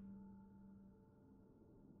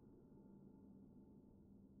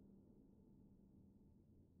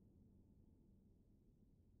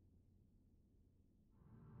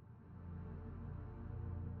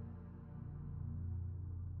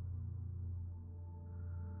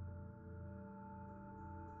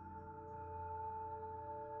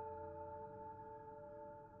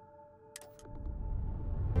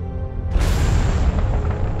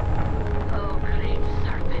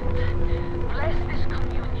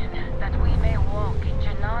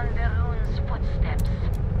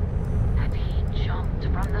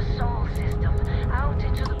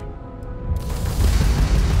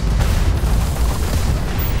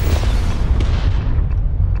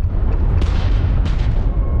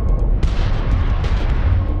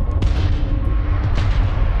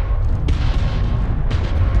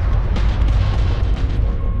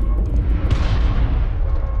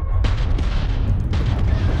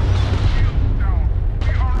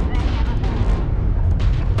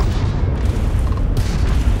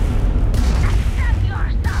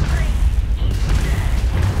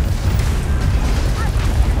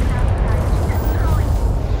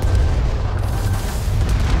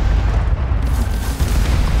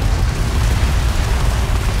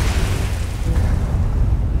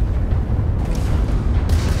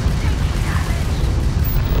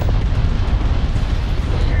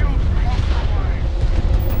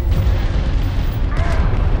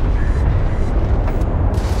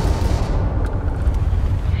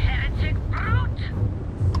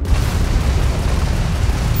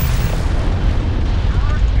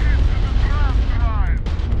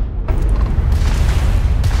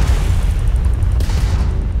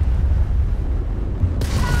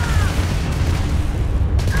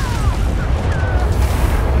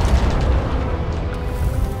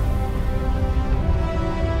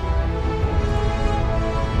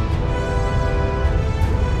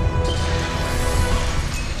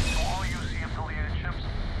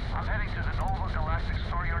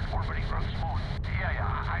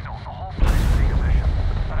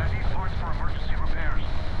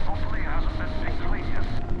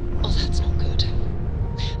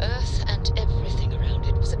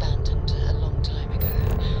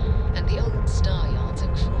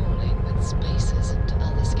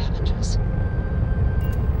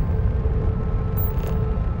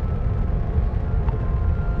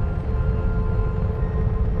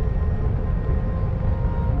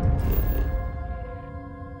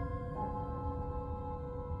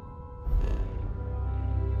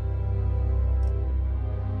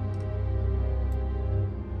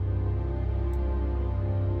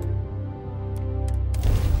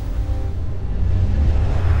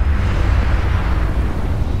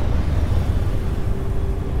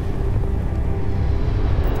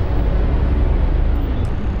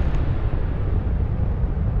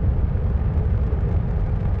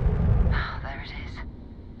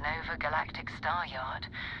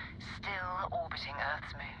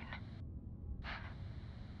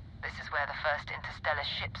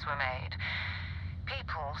 Ships were made.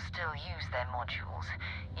 People still use their modules,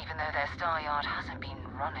 even though their star yard hasn't been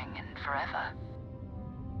running in forever.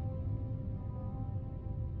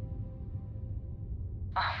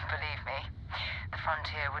 Oh, believe me, the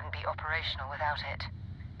frontier wouldn't be operational without it.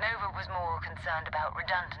 Nova was more concerned about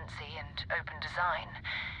redundancy and open design.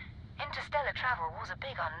 Interstellar travel was a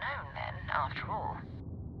big unknown then, after all.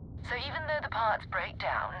 So even though the parts break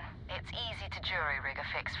down, it's easy to jury-rig a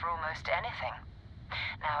fix for almost anything.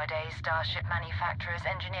 Nowadays, starship manufacturers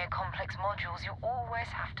engineer complex modules you always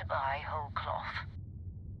have to buy whole cloth.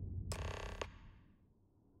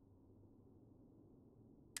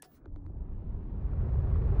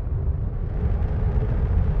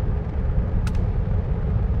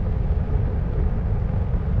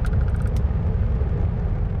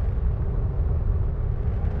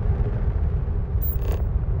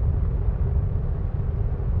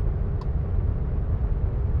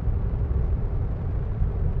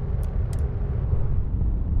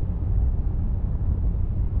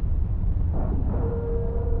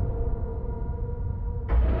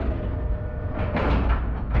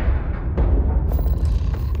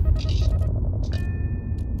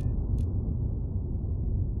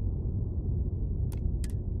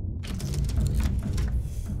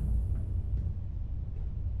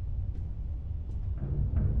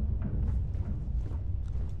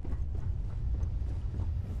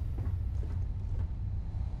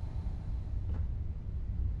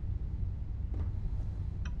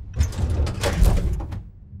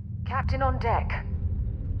 Captain on deck.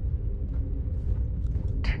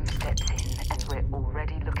 2 steps in, and we're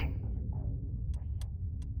already looking.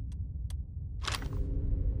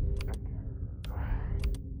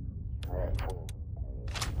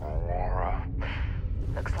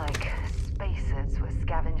 Looks like spacers were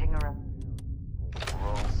scavenging around.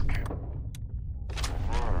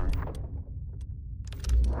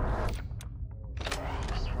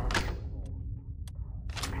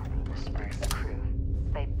 The crew.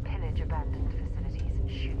 They pillage abandoned facilities and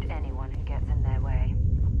shoot anyone who gets in their way.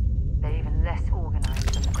 They're even less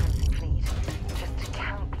organized than the Crimson Fleet. Just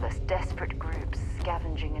countless desperate groups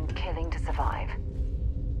scavenging and killing to survive.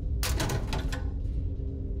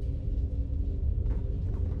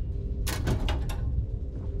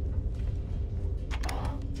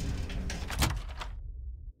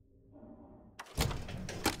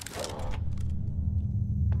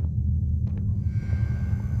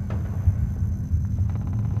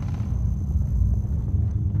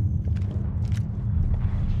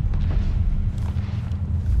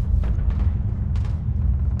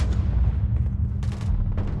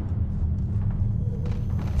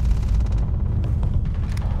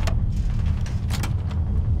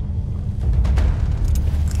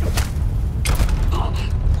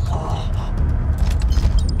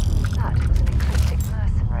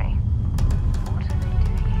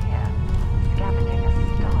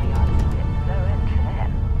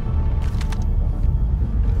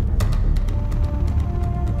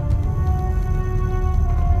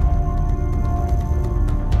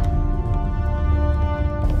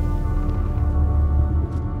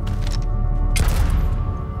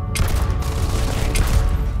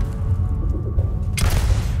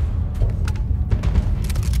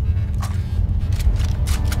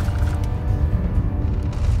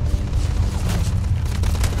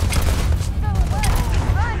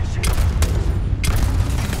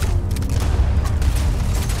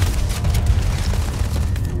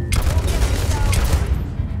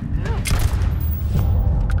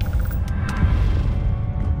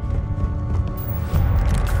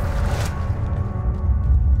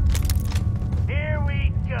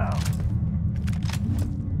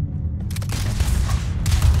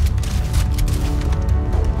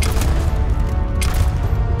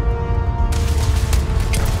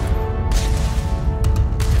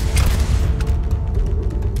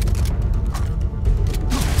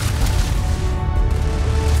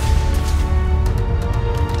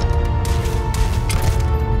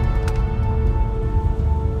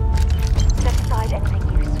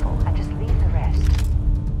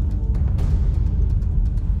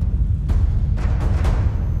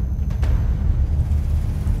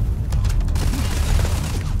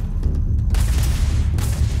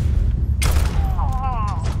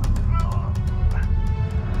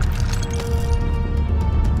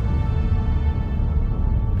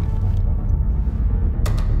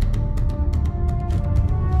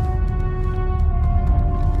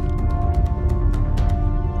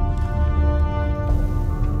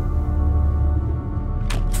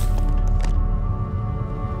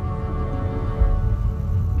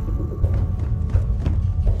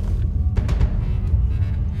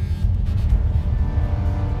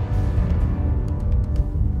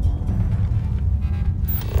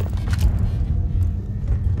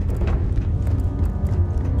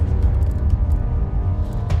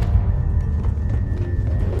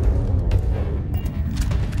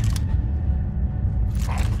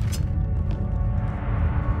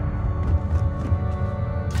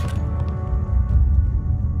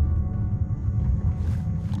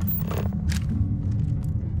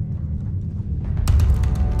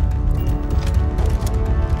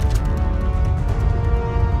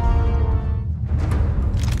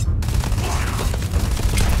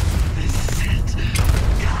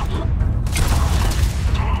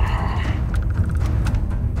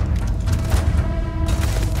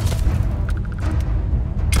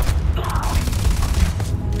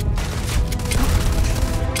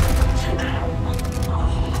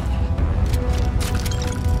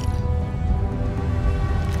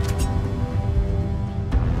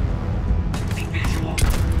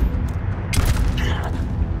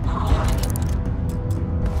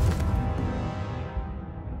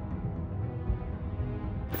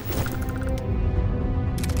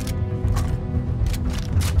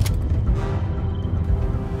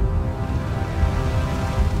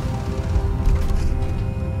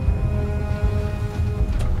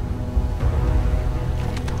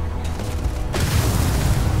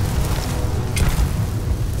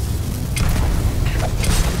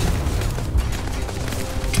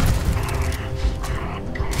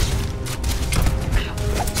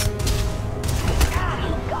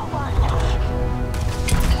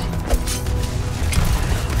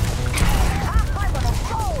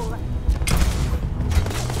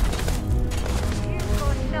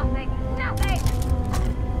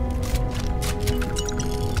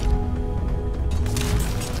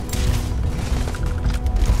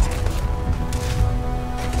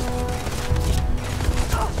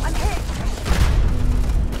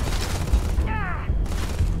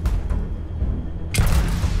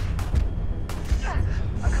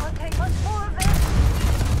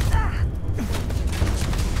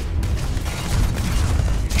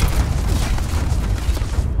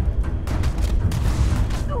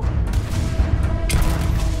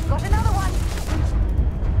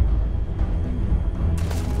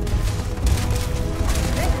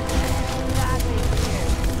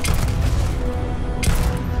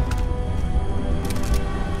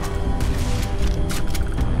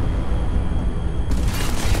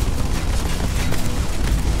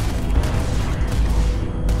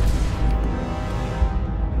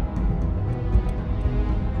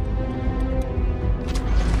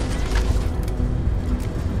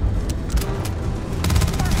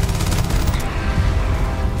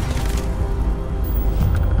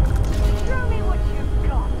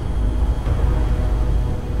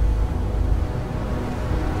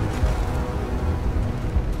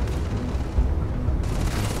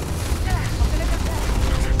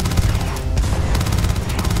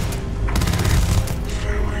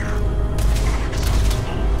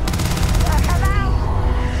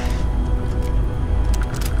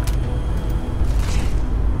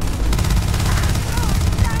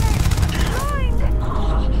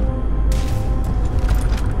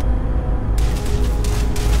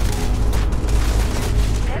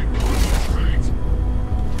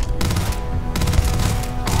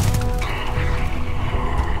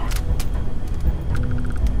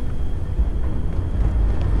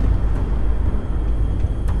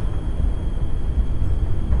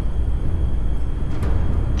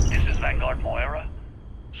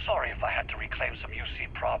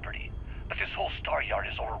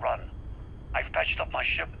 run. I've patched up my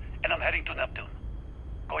ship, and I'm heading to Neptune.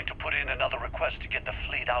 Going to put in another request to get the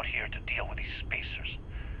fleet out here to deal with these spacers.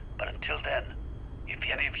 But until then, if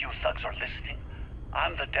any of you thugs are listening,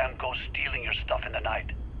 I'm the damn ghost stealing your stuff in the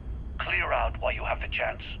night. Clear out while you have the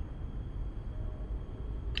chance.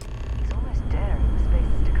 He's almost daring the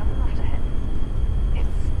spacers to come after him.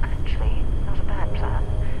 It's actually not a bad plan.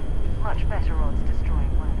 Much better odds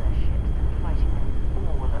destroying one of their ships than fighting them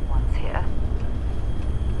all at once here.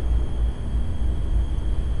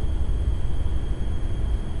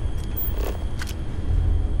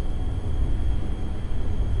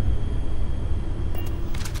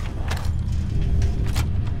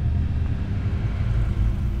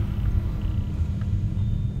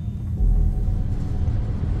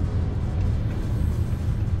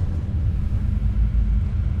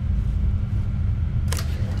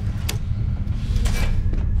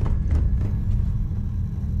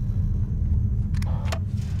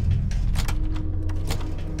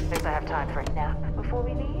 Time for a nap before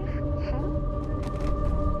we leave?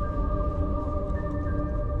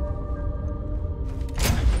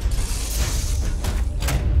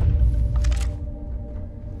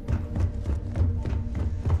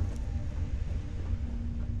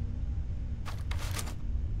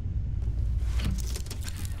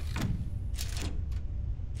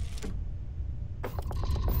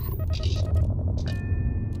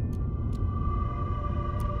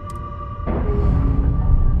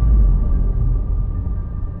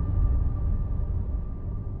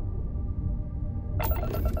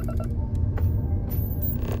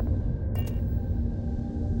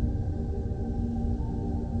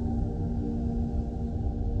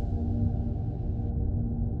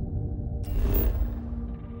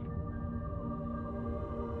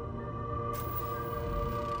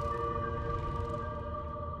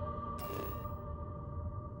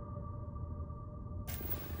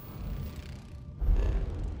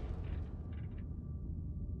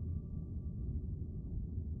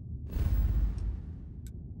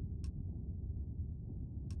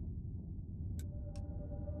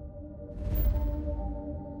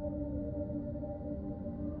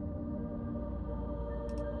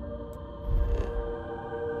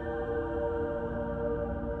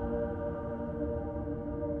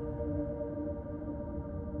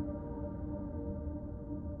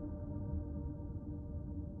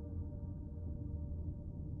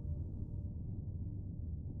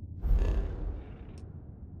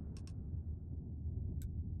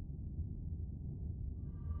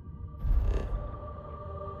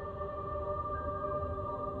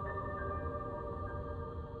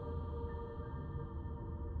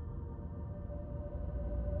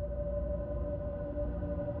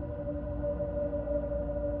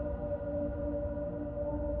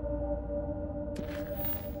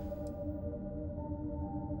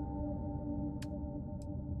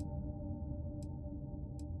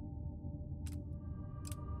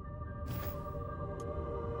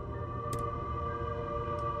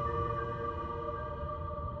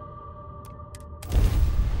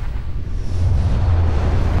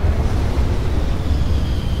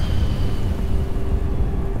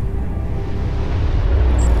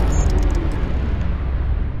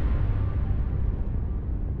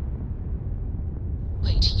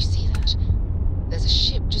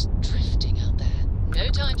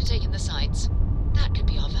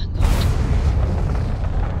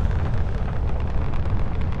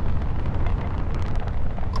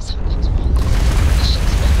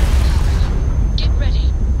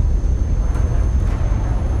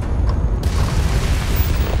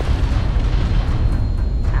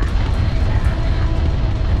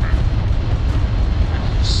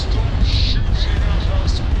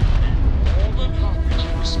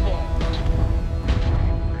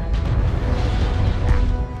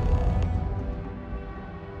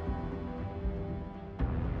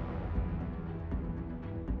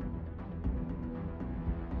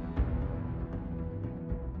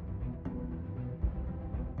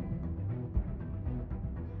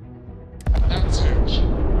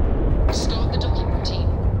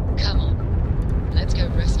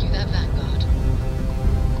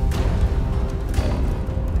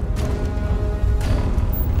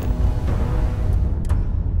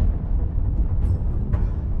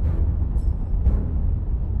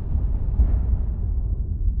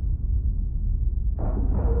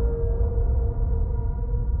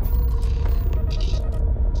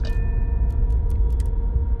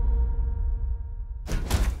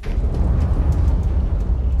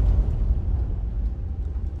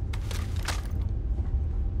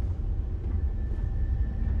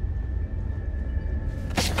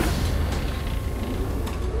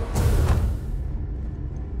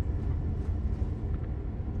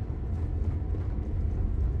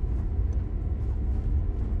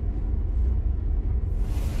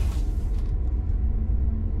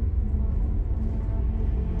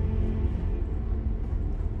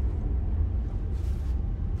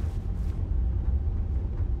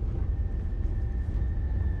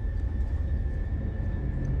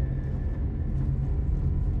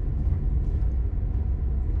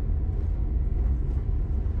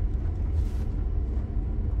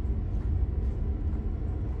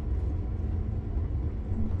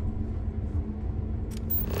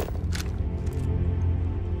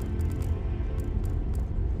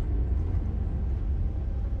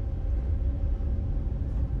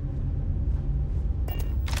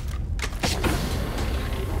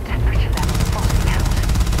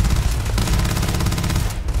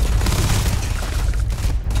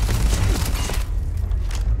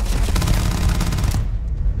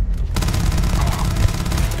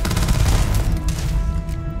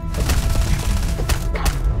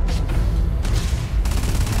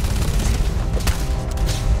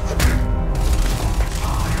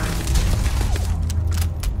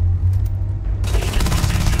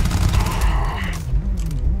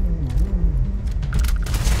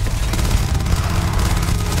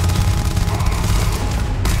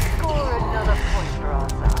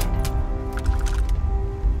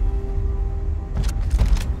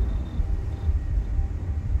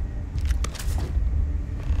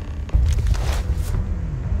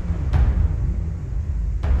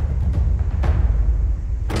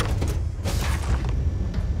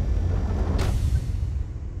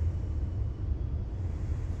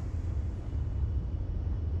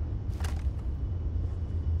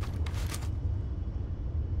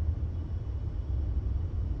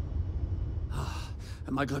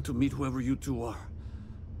 Am I glad to meet whoever you two are.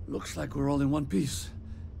 Looks like we're all in one piece.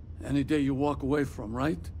 Any day you walk away from,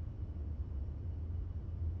 right?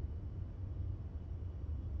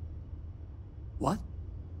 What?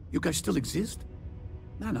 You guys still exist?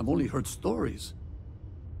 Man, I've only heard stories.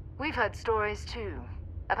 We've heard stories too,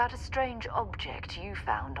 about a strange object you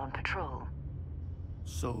found on patrol.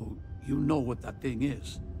 So, you know what that thing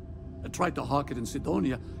is. I tried to hawk it in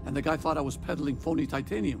Sidonia, and the guy thought I was peddling phony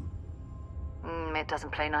titanium. It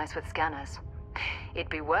doesn't play nice with scanners. It'd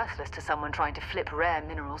be worthless to someone trying to flip rare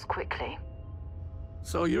minerals quickly.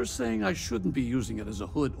 So you're saying I shouldn't be using it as a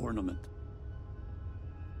hood ornament?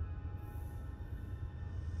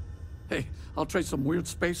 Hey, I'll trade some weird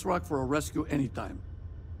space rock for a rescue anytime.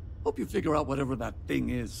 Hope you figure out whatever that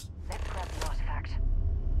thing is. Let's grab the artifact.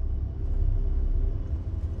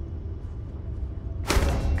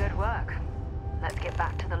 Good work. Let's get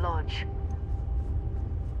back to the lodge.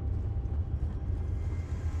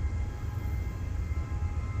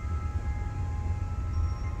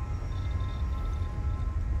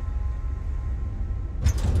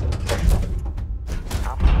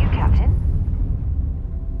 After you, Captain.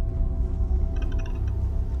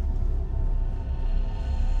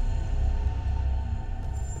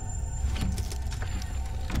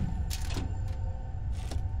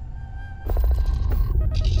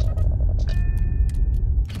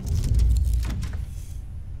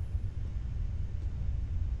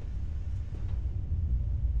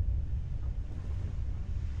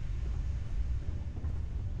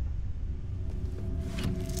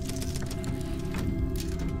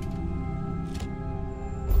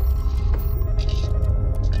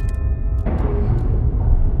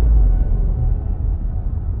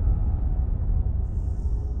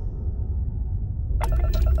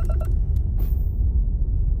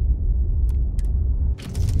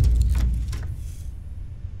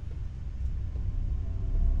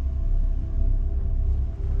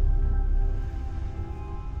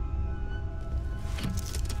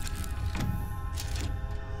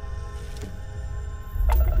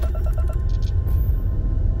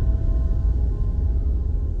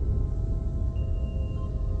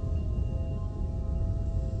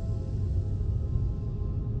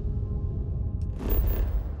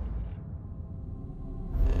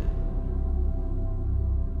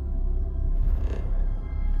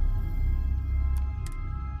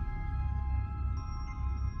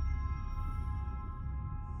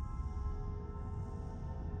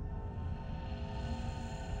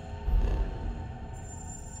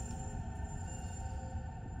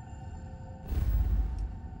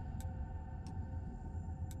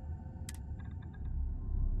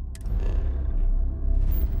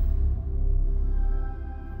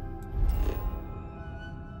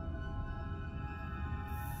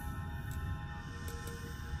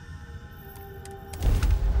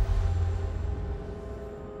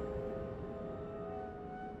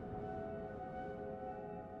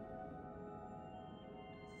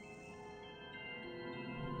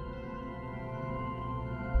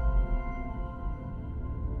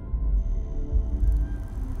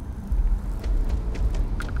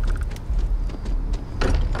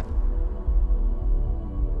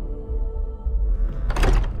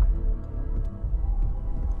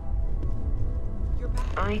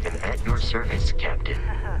 I am at your service, Captain.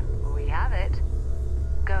 We have it.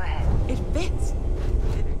 Go ahead. It fits.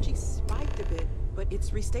 Energy spiked a bit, but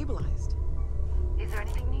it's restabilized. Is there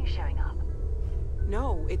anything new showing up?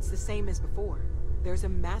 No, it's the same as before. There's a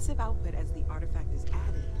massive output as the artifact is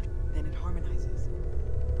added, then it harmonizes.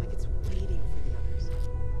 Like it's waiting for the others.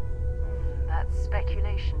 That's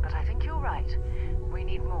speculation, but I think you're right. We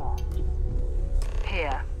need more.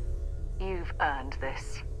 Here. You've earned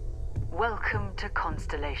this. Welcome to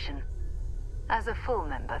Constellation. As a full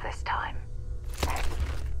member this time.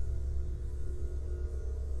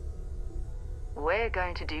 We're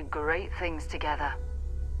going to do great things together.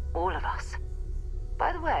 All of us.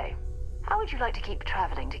 By the way, how would you like to keep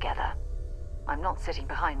traveling together? I'm not sitting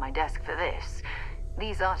behind my desk for this.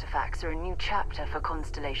 These artifacts are a new chapter for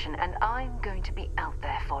Constellation, and I'm going to be out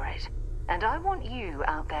there for it. And I want you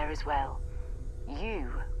out there as well.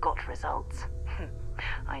 You got results.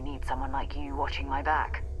 I need someone like you watching my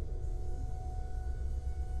back.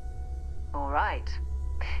 All right.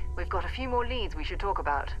 We've got a few more leads we should talk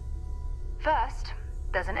about. First,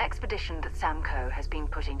 there's an expedition that Samco has been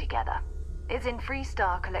putting together. It's in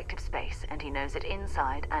Freestar Collective Space, and he knows it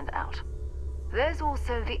inside and out. There's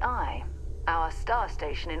also the Eye, our star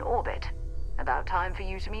station in orbit. About time for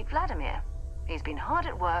you to meet Vladimir. He's been hard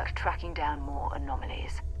at work tracking down more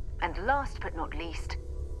anomalies. And last but not least,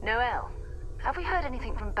 Noel. Have we heard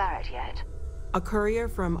anything from Barrett yet? A courier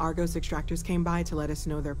from Argos Extractors came by to let us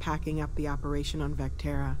know they're packing up the operation on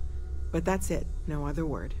Vectera. But that's it, no other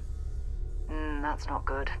word. That's not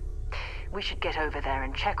good. We should get over there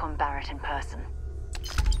and check on Barrett in person.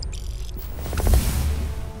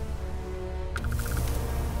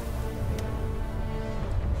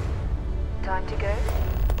 Time to go?